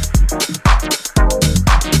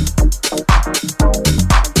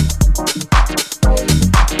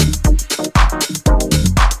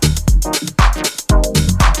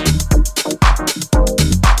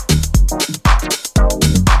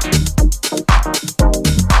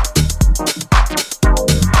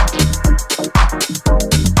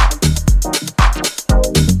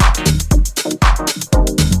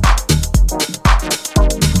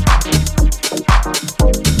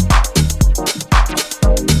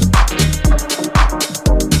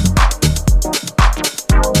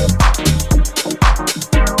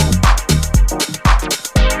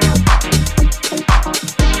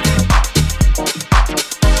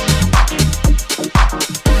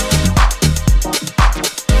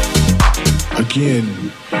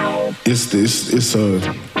 Again,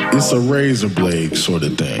 it's a razor blade sort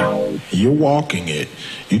of thing. You're walking it.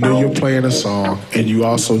 You know you're playing a song, and you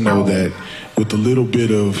also know that with a little bit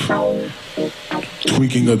of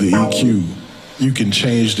tweaking of the EQ, you can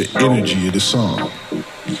change the energy of the song.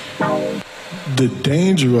 The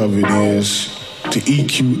danger of it is to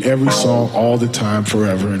EQ every song all the time,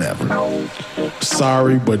 forever and ever.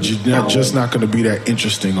 Sorry, but you're just not going to be that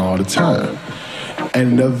interesting all the time.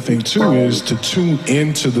 And another thing too is to tune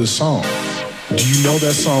into the song. Do you know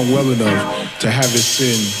that song well enough to have it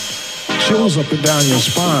send chills up and down your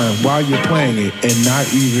spine while you're playing it, and not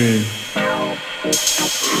even,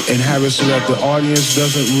 and have it so that the audience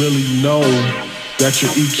doesn't really know that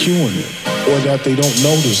you're EQing it, or that they don't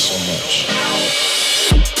notice so much?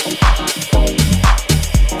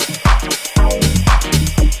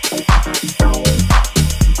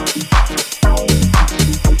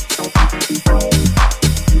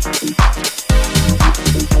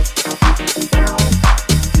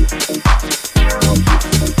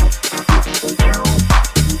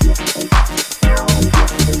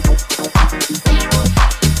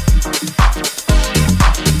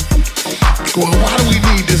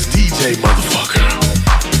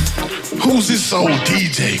 This old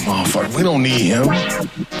DJ motherfucker, we don't need him.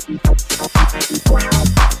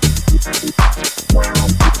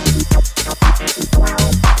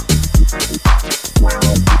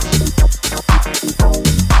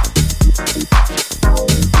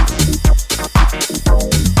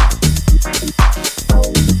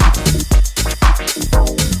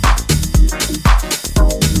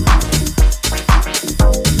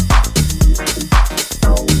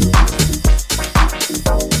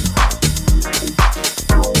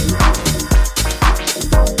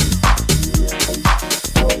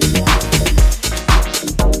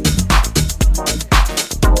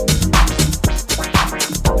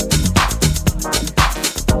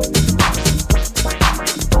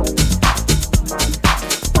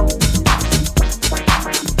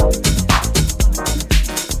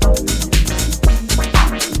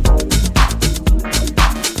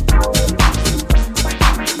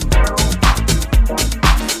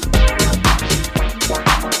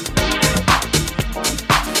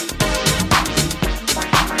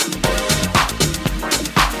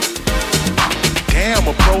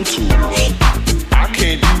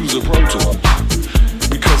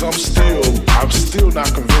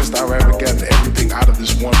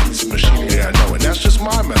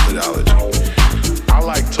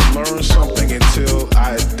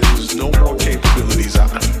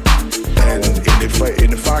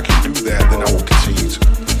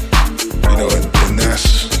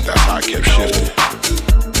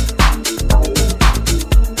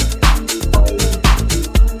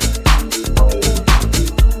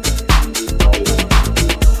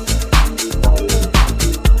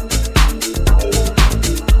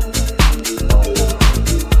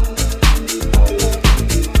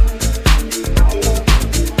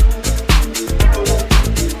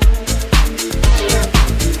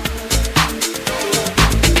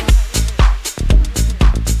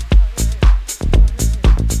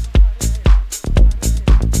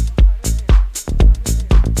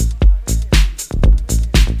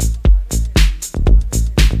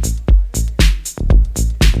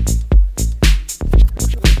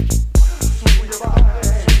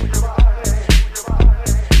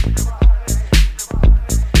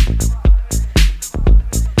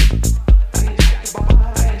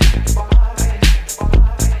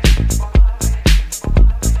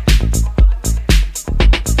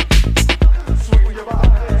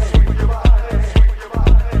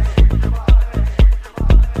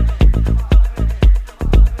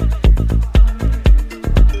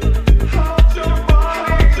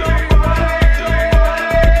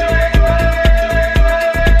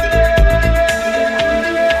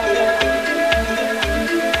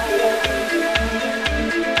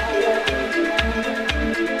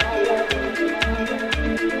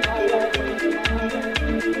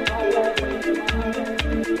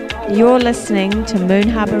 You're listening to Moon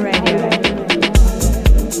Harbour Radio.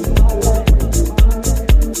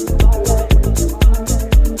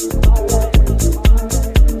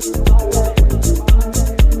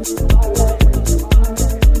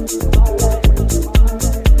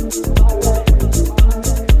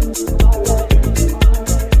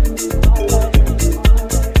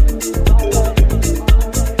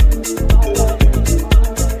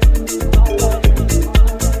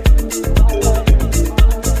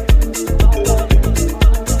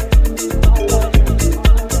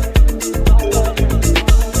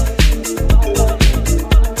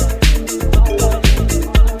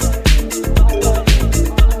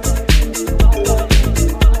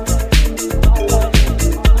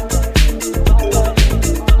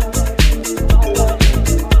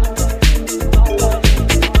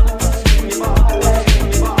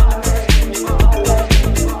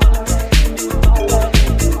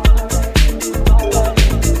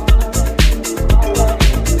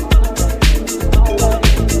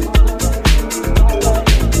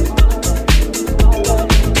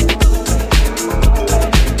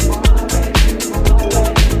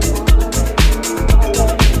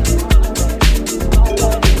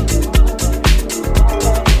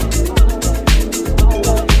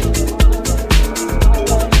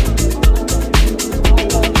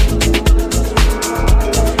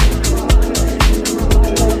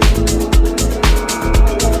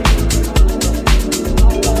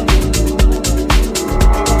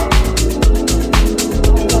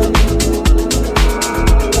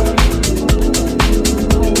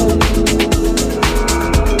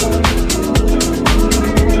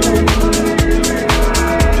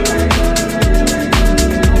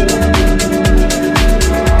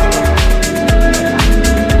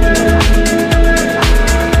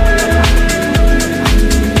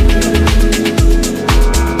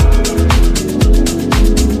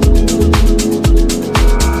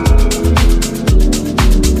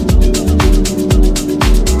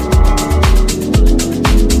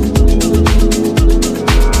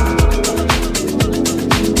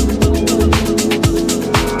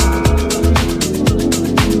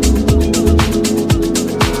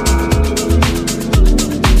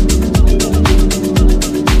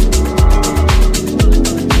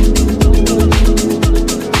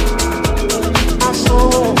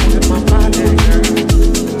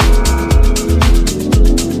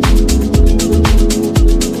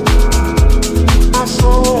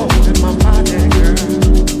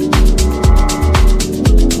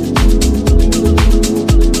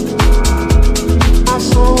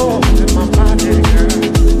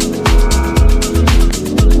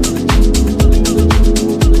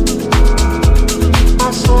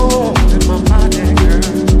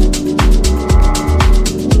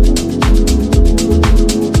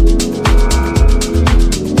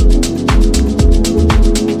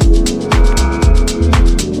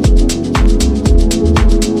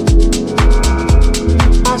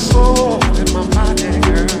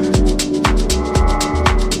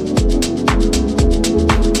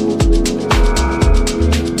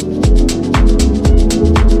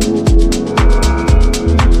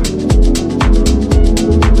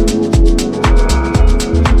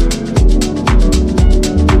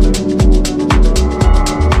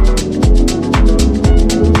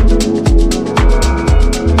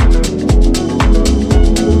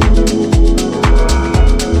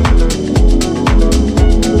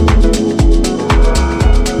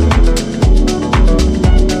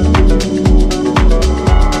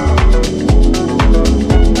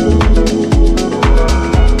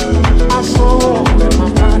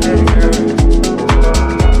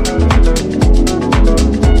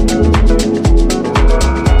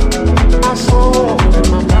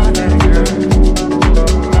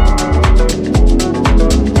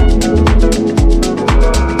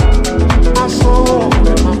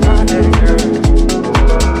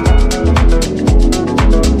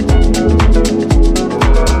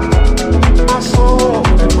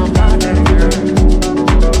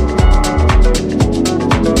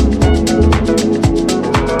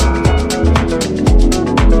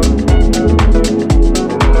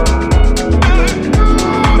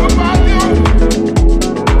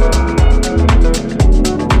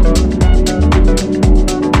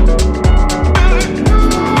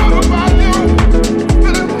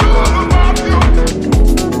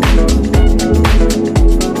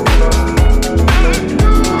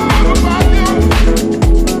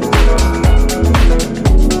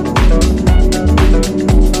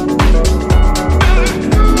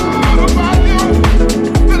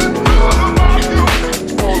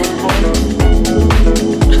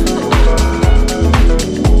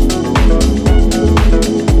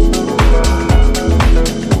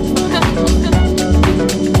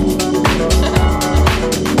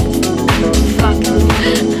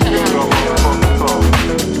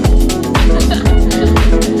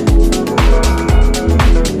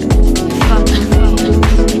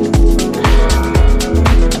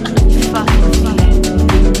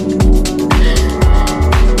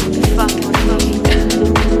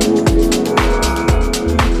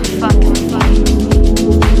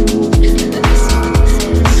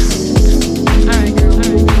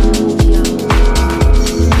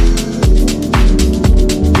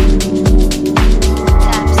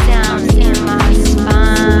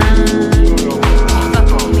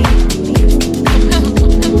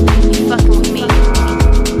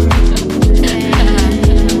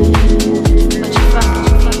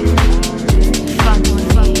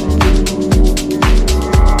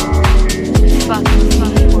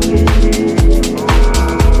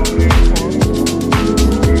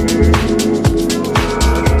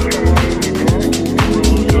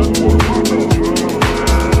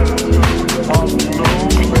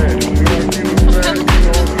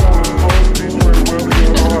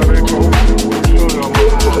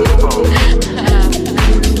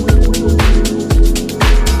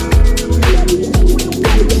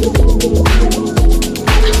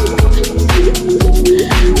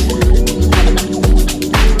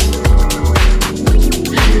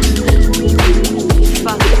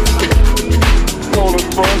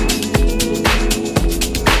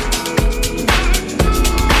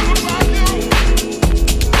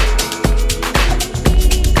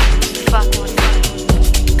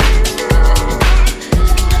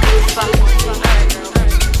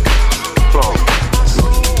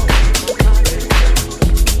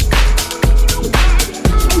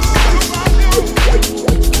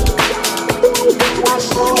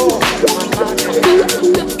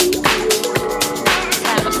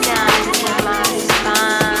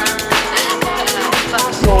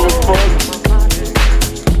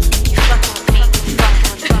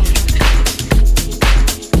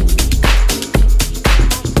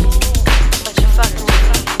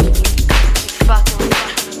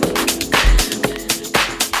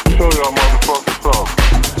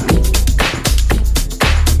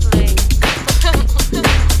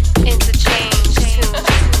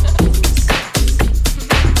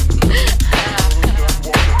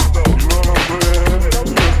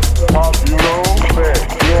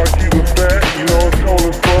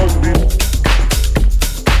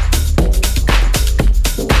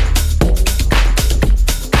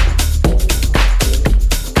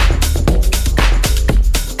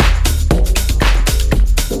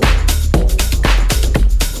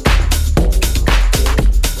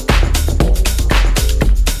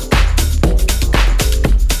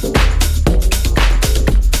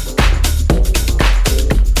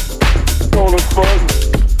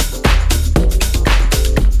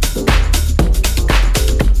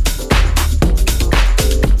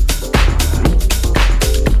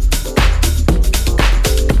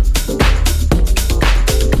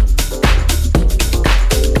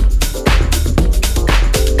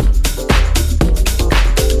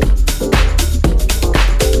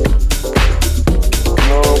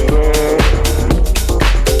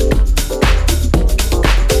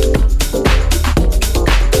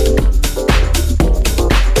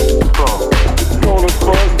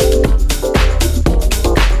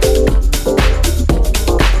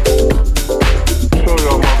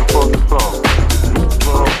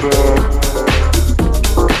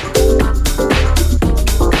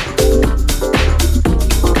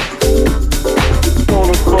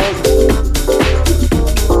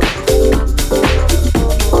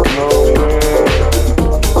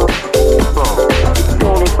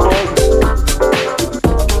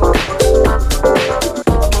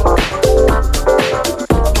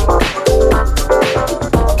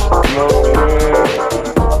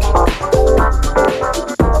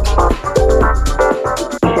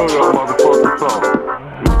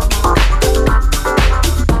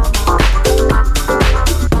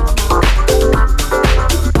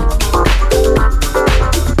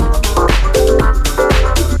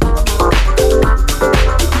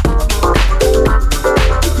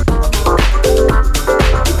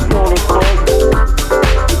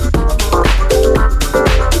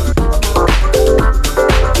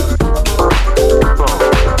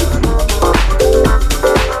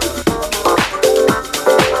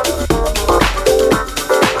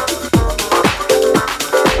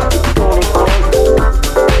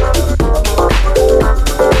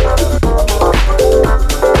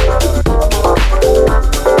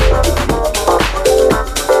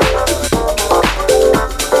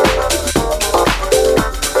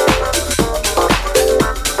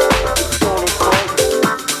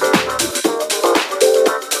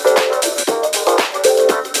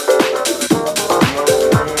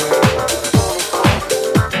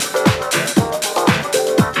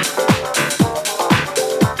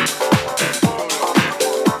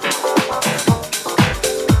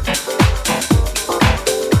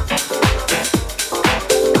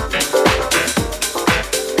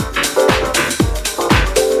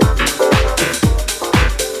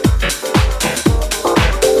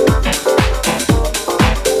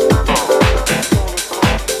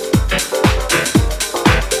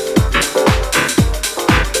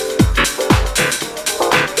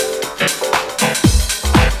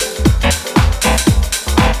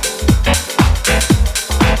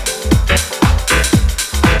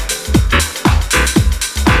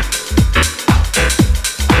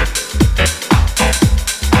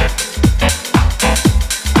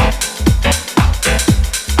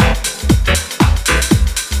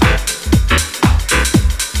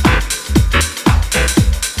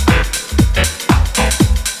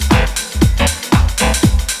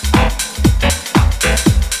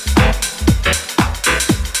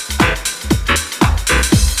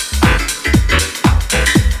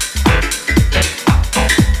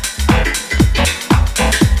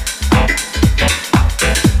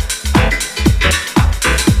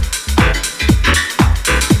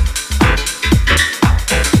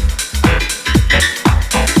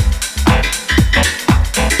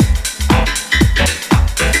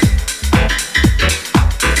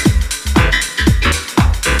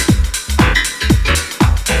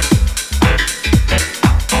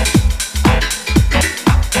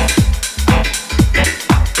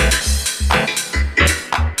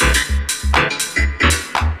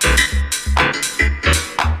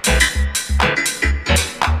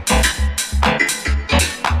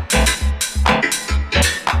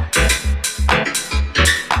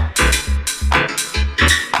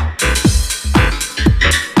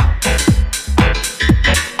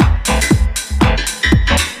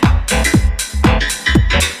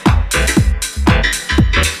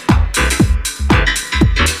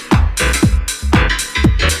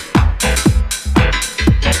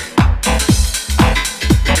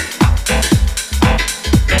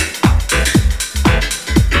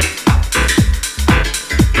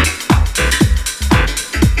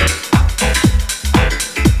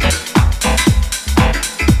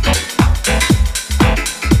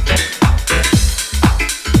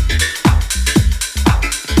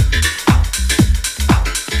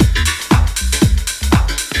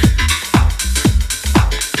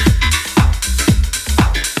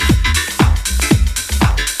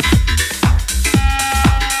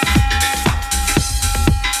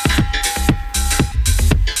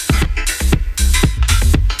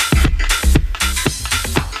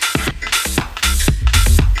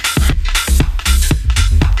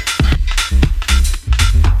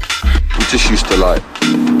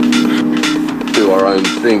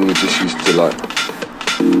 thing. We just used to like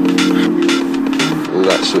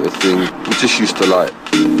that sort of thing. We just used to like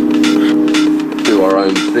do our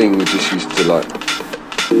own thing. We just used to like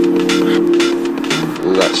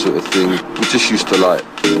that sort of thing. We just used to like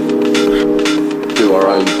do our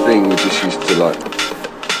own thing. We just used to like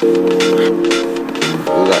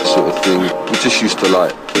that sort of thing. We just used to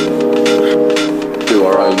like do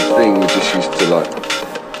our own thing. We just used to like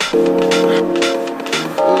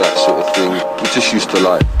that sort of thing. We just used to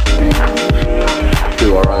like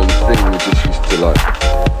do our own thing. We just used to like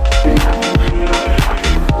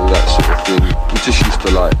that sort of thing. We just used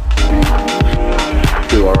to like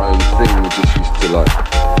do our own thing. We just used to like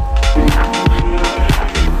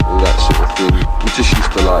that sort of thing. We just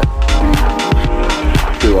used to like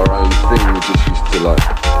do our own thing. We just used to like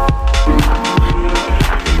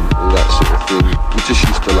that sort of thing. We just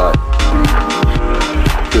used to like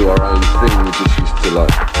do our own thing. We just used to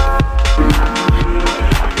like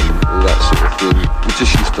that sort of thing. We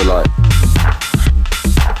just used to like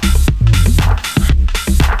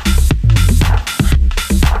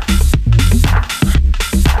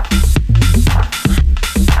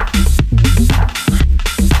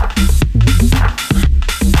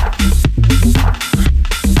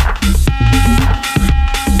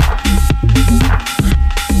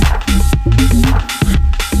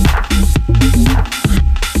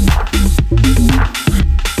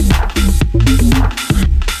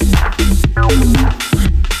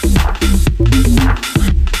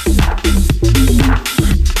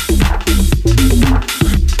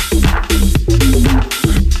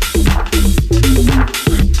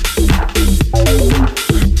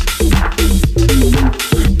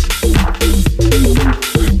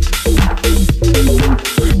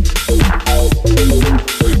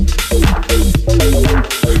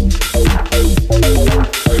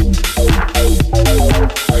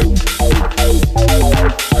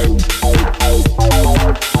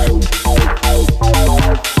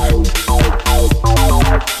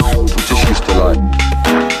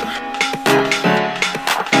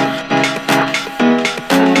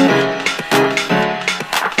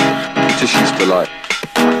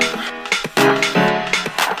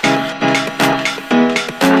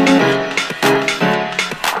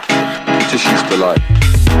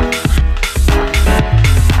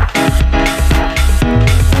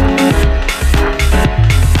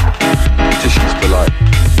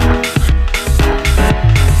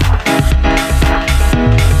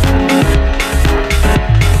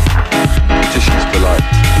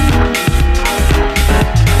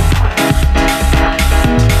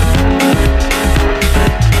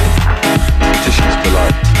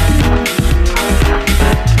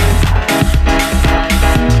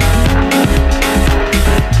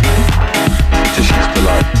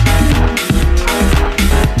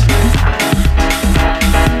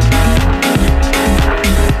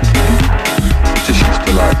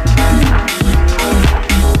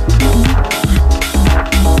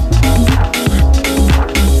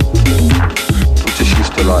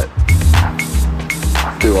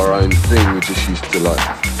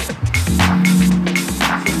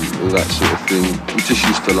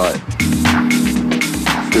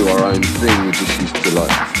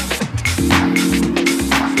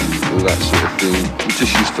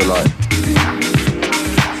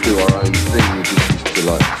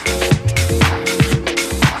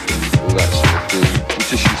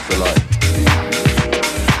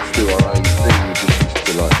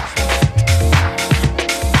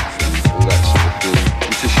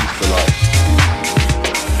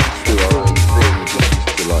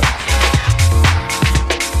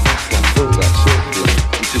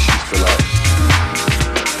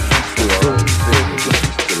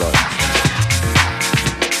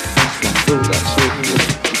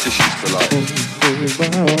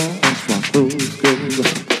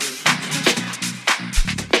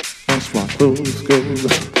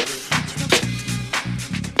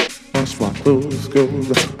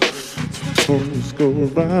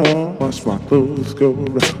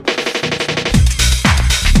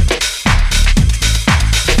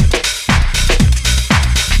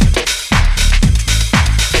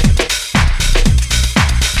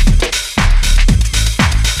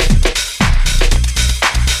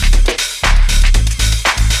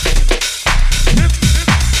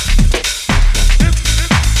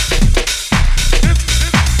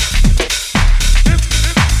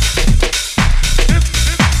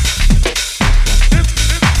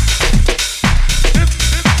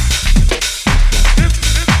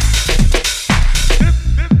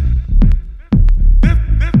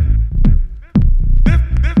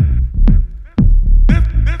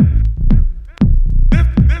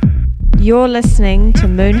You're listening to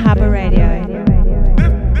Moon Harbour Radio.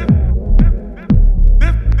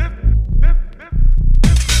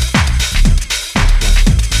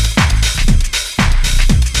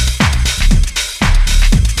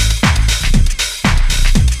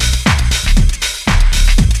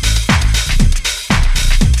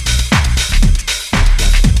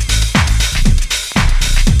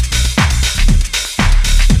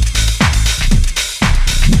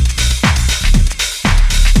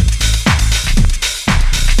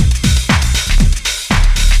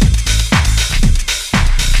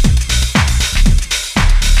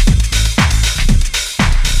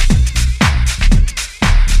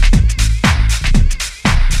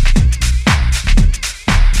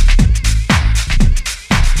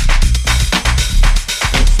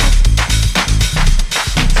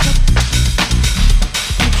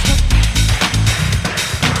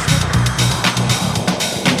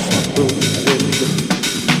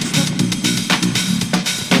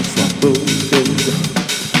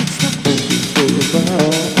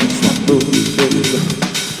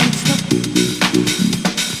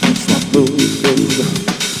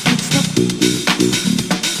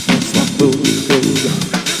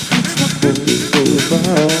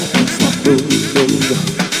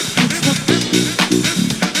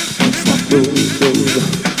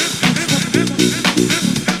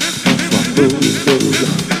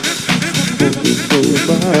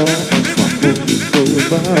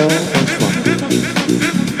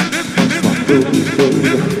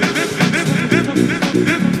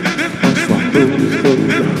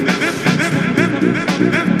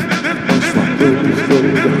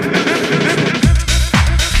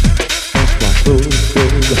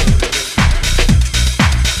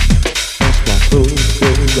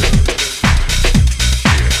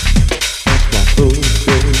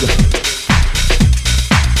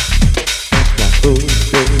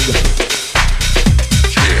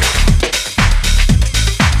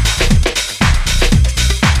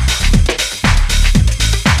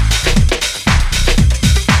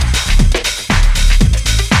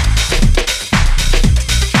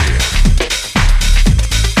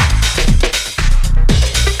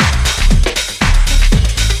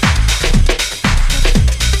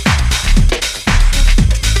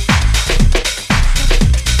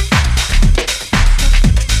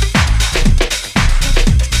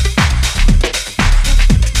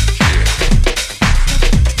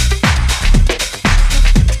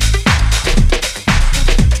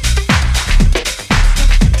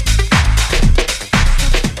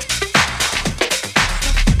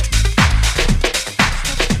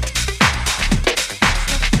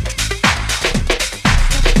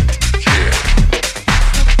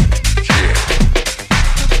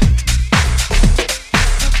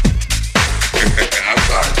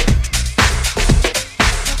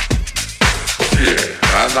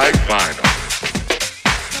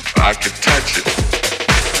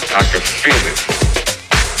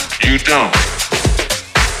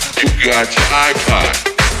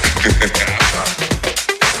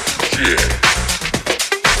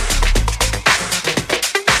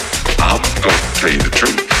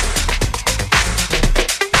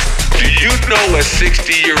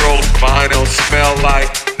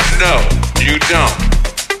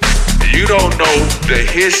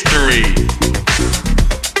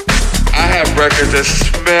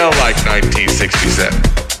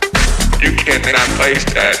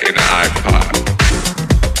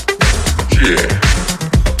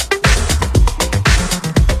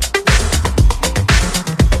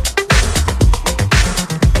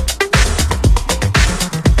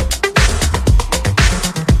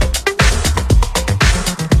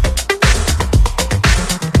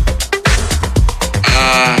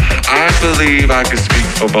 I can speak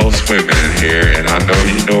for most women in here, and I know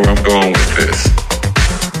you know where I'm going with this.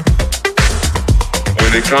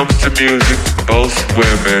 When it comes to music, most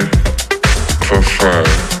women prefer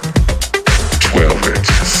 12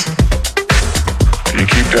 inches. You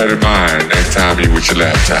keep that in mind next time you're with your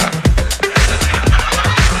laptop.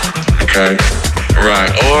 Okay? Right.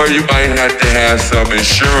 Or you might have to have some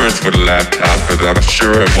insurance for the laptop, because I'm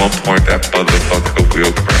sure at one point that motherfucker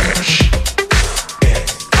will crash.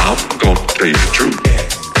 I'm gonna tell you the truth.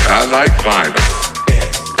 I like vinyl.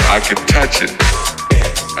 I can touch it.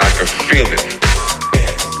 I can feel it.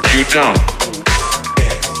 You don't.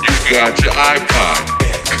 You got your iPod.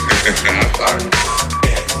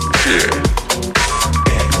 Yeah.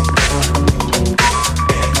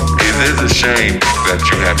 It is a shame that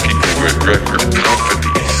you have people with record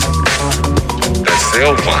companies that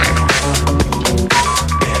sell vinyl.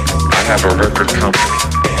 I have a record company,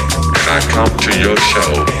 and I come to your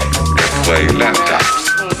show and play laptops.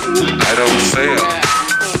 I don't sell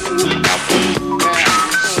Apple computers.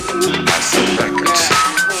 I sell records.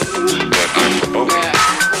 But I'm promoting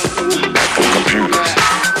Apple computers.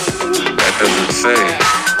 That doesn't say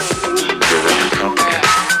you're a record company.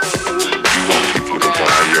 You want people to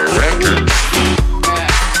buy your records.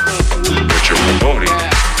 But you're promoting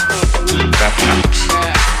laptops.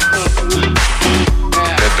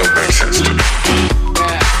 That don't make sense to me.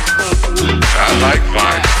 I like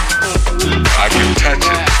vinyl. I can touch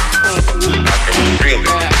it. I can feel it.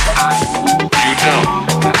 You don't.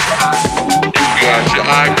 You got your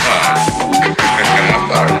iPod.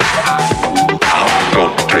 I'm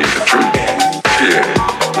gonna tell you the truth. Yeah.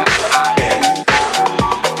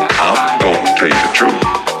 I'm gonna tell you the truth.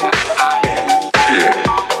 Yeah.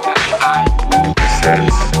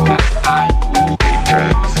 Cassettes, 8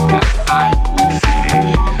 tracks,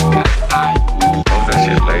 CDs. All that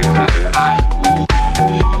shit later, bitch.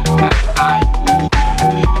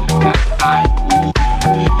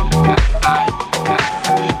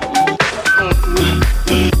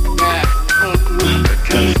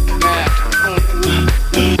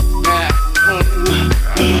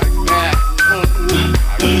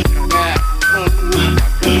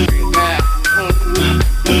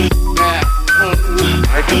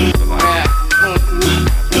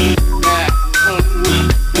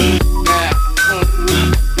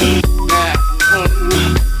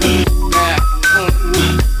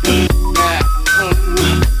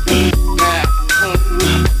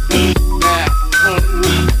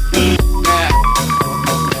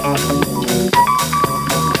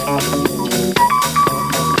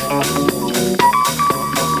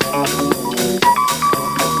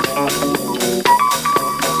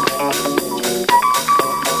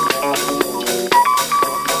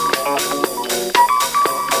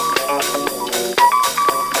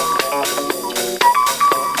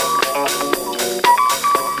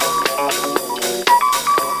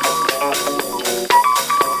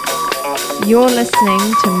 You're listening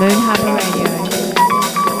to Moonhaber Radio.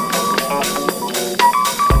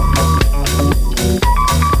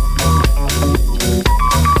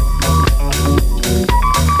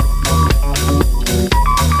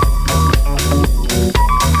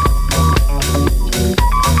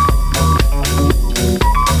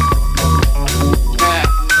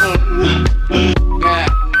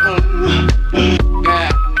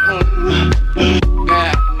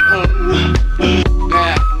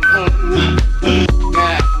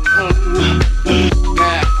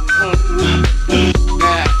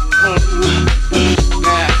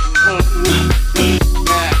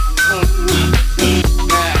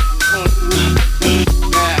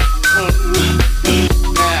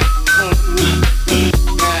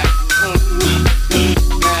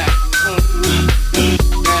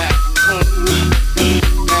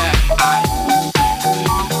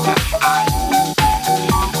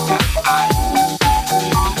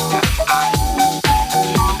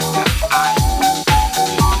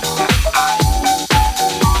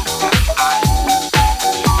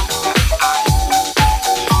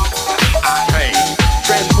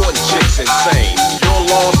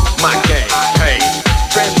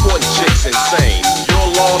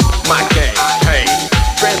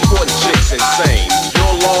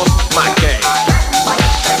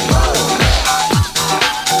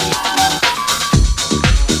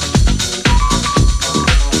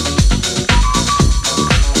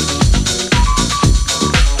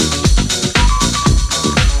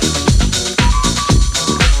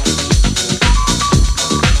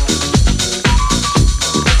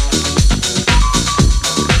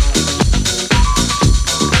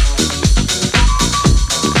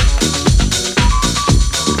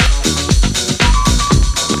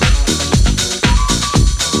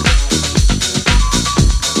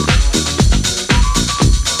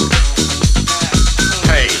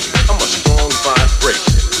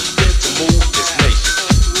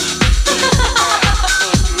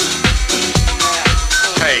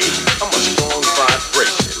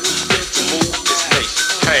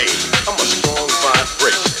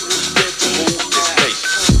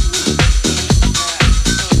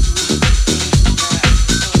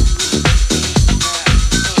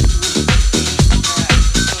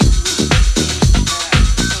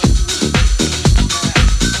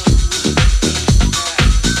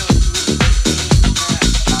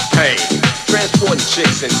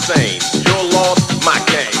 chicks insane. You're lost, my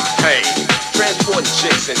game. Hey, transporting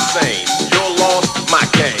chicks insane. You're lost, my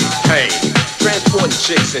game. Hey, transporting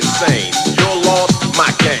chicks insane. You're lost,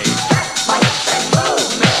 my game.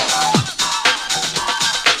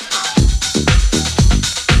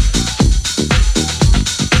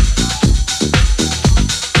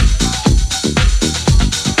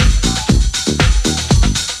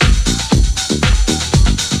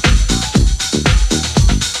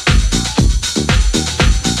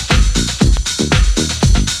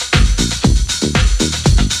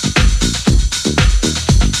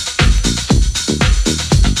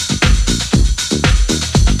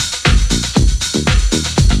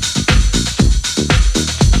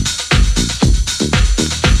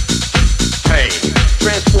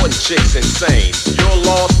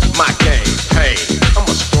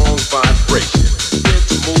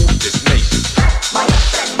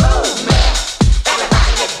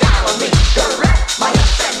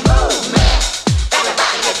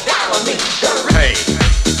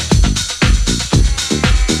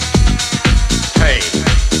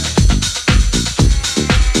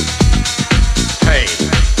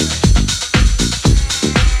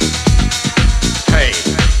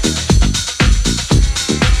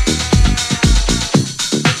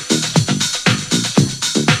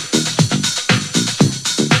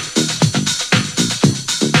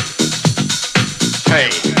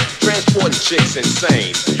 Transporting chicks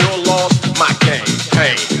insane. You're lost, my game.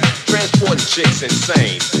 Hey, transporting chicks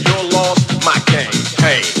insane. You're lost, my game.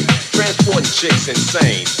 Hey, transporting chicks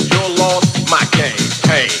insane. You're lost, my game.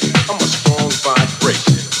 Hey, I'm a strong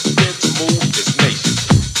vibration. Meant to move this nation.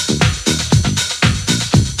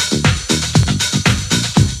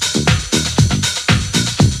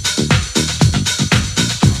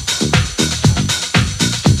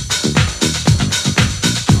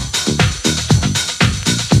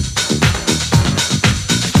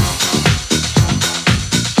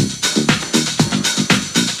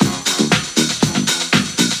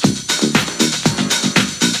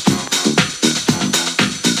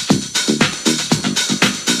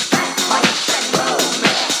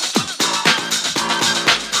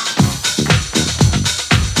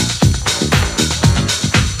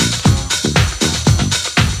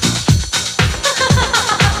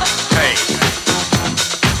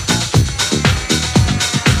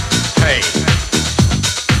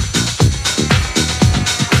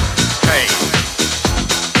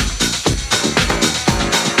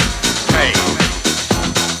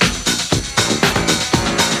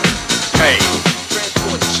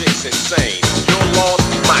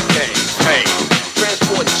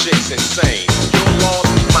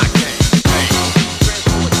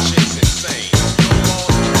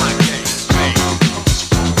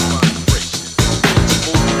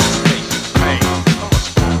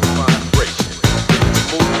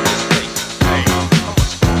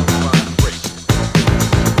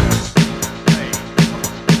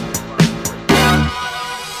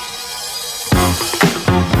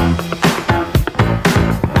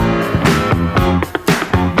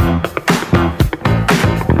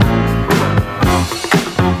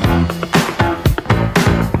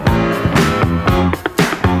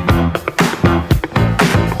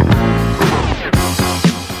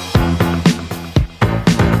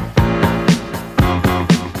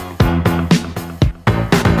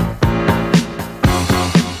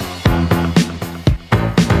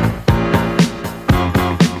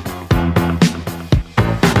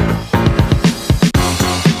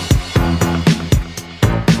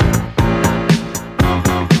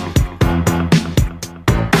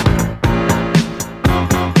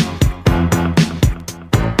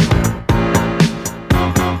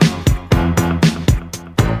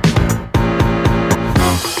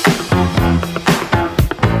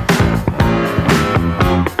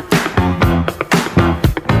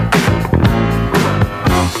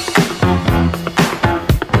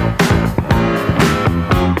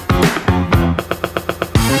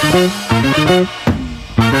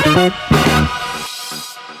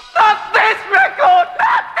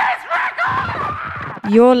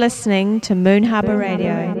 You're listening to Moon Harbour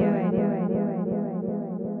Radio.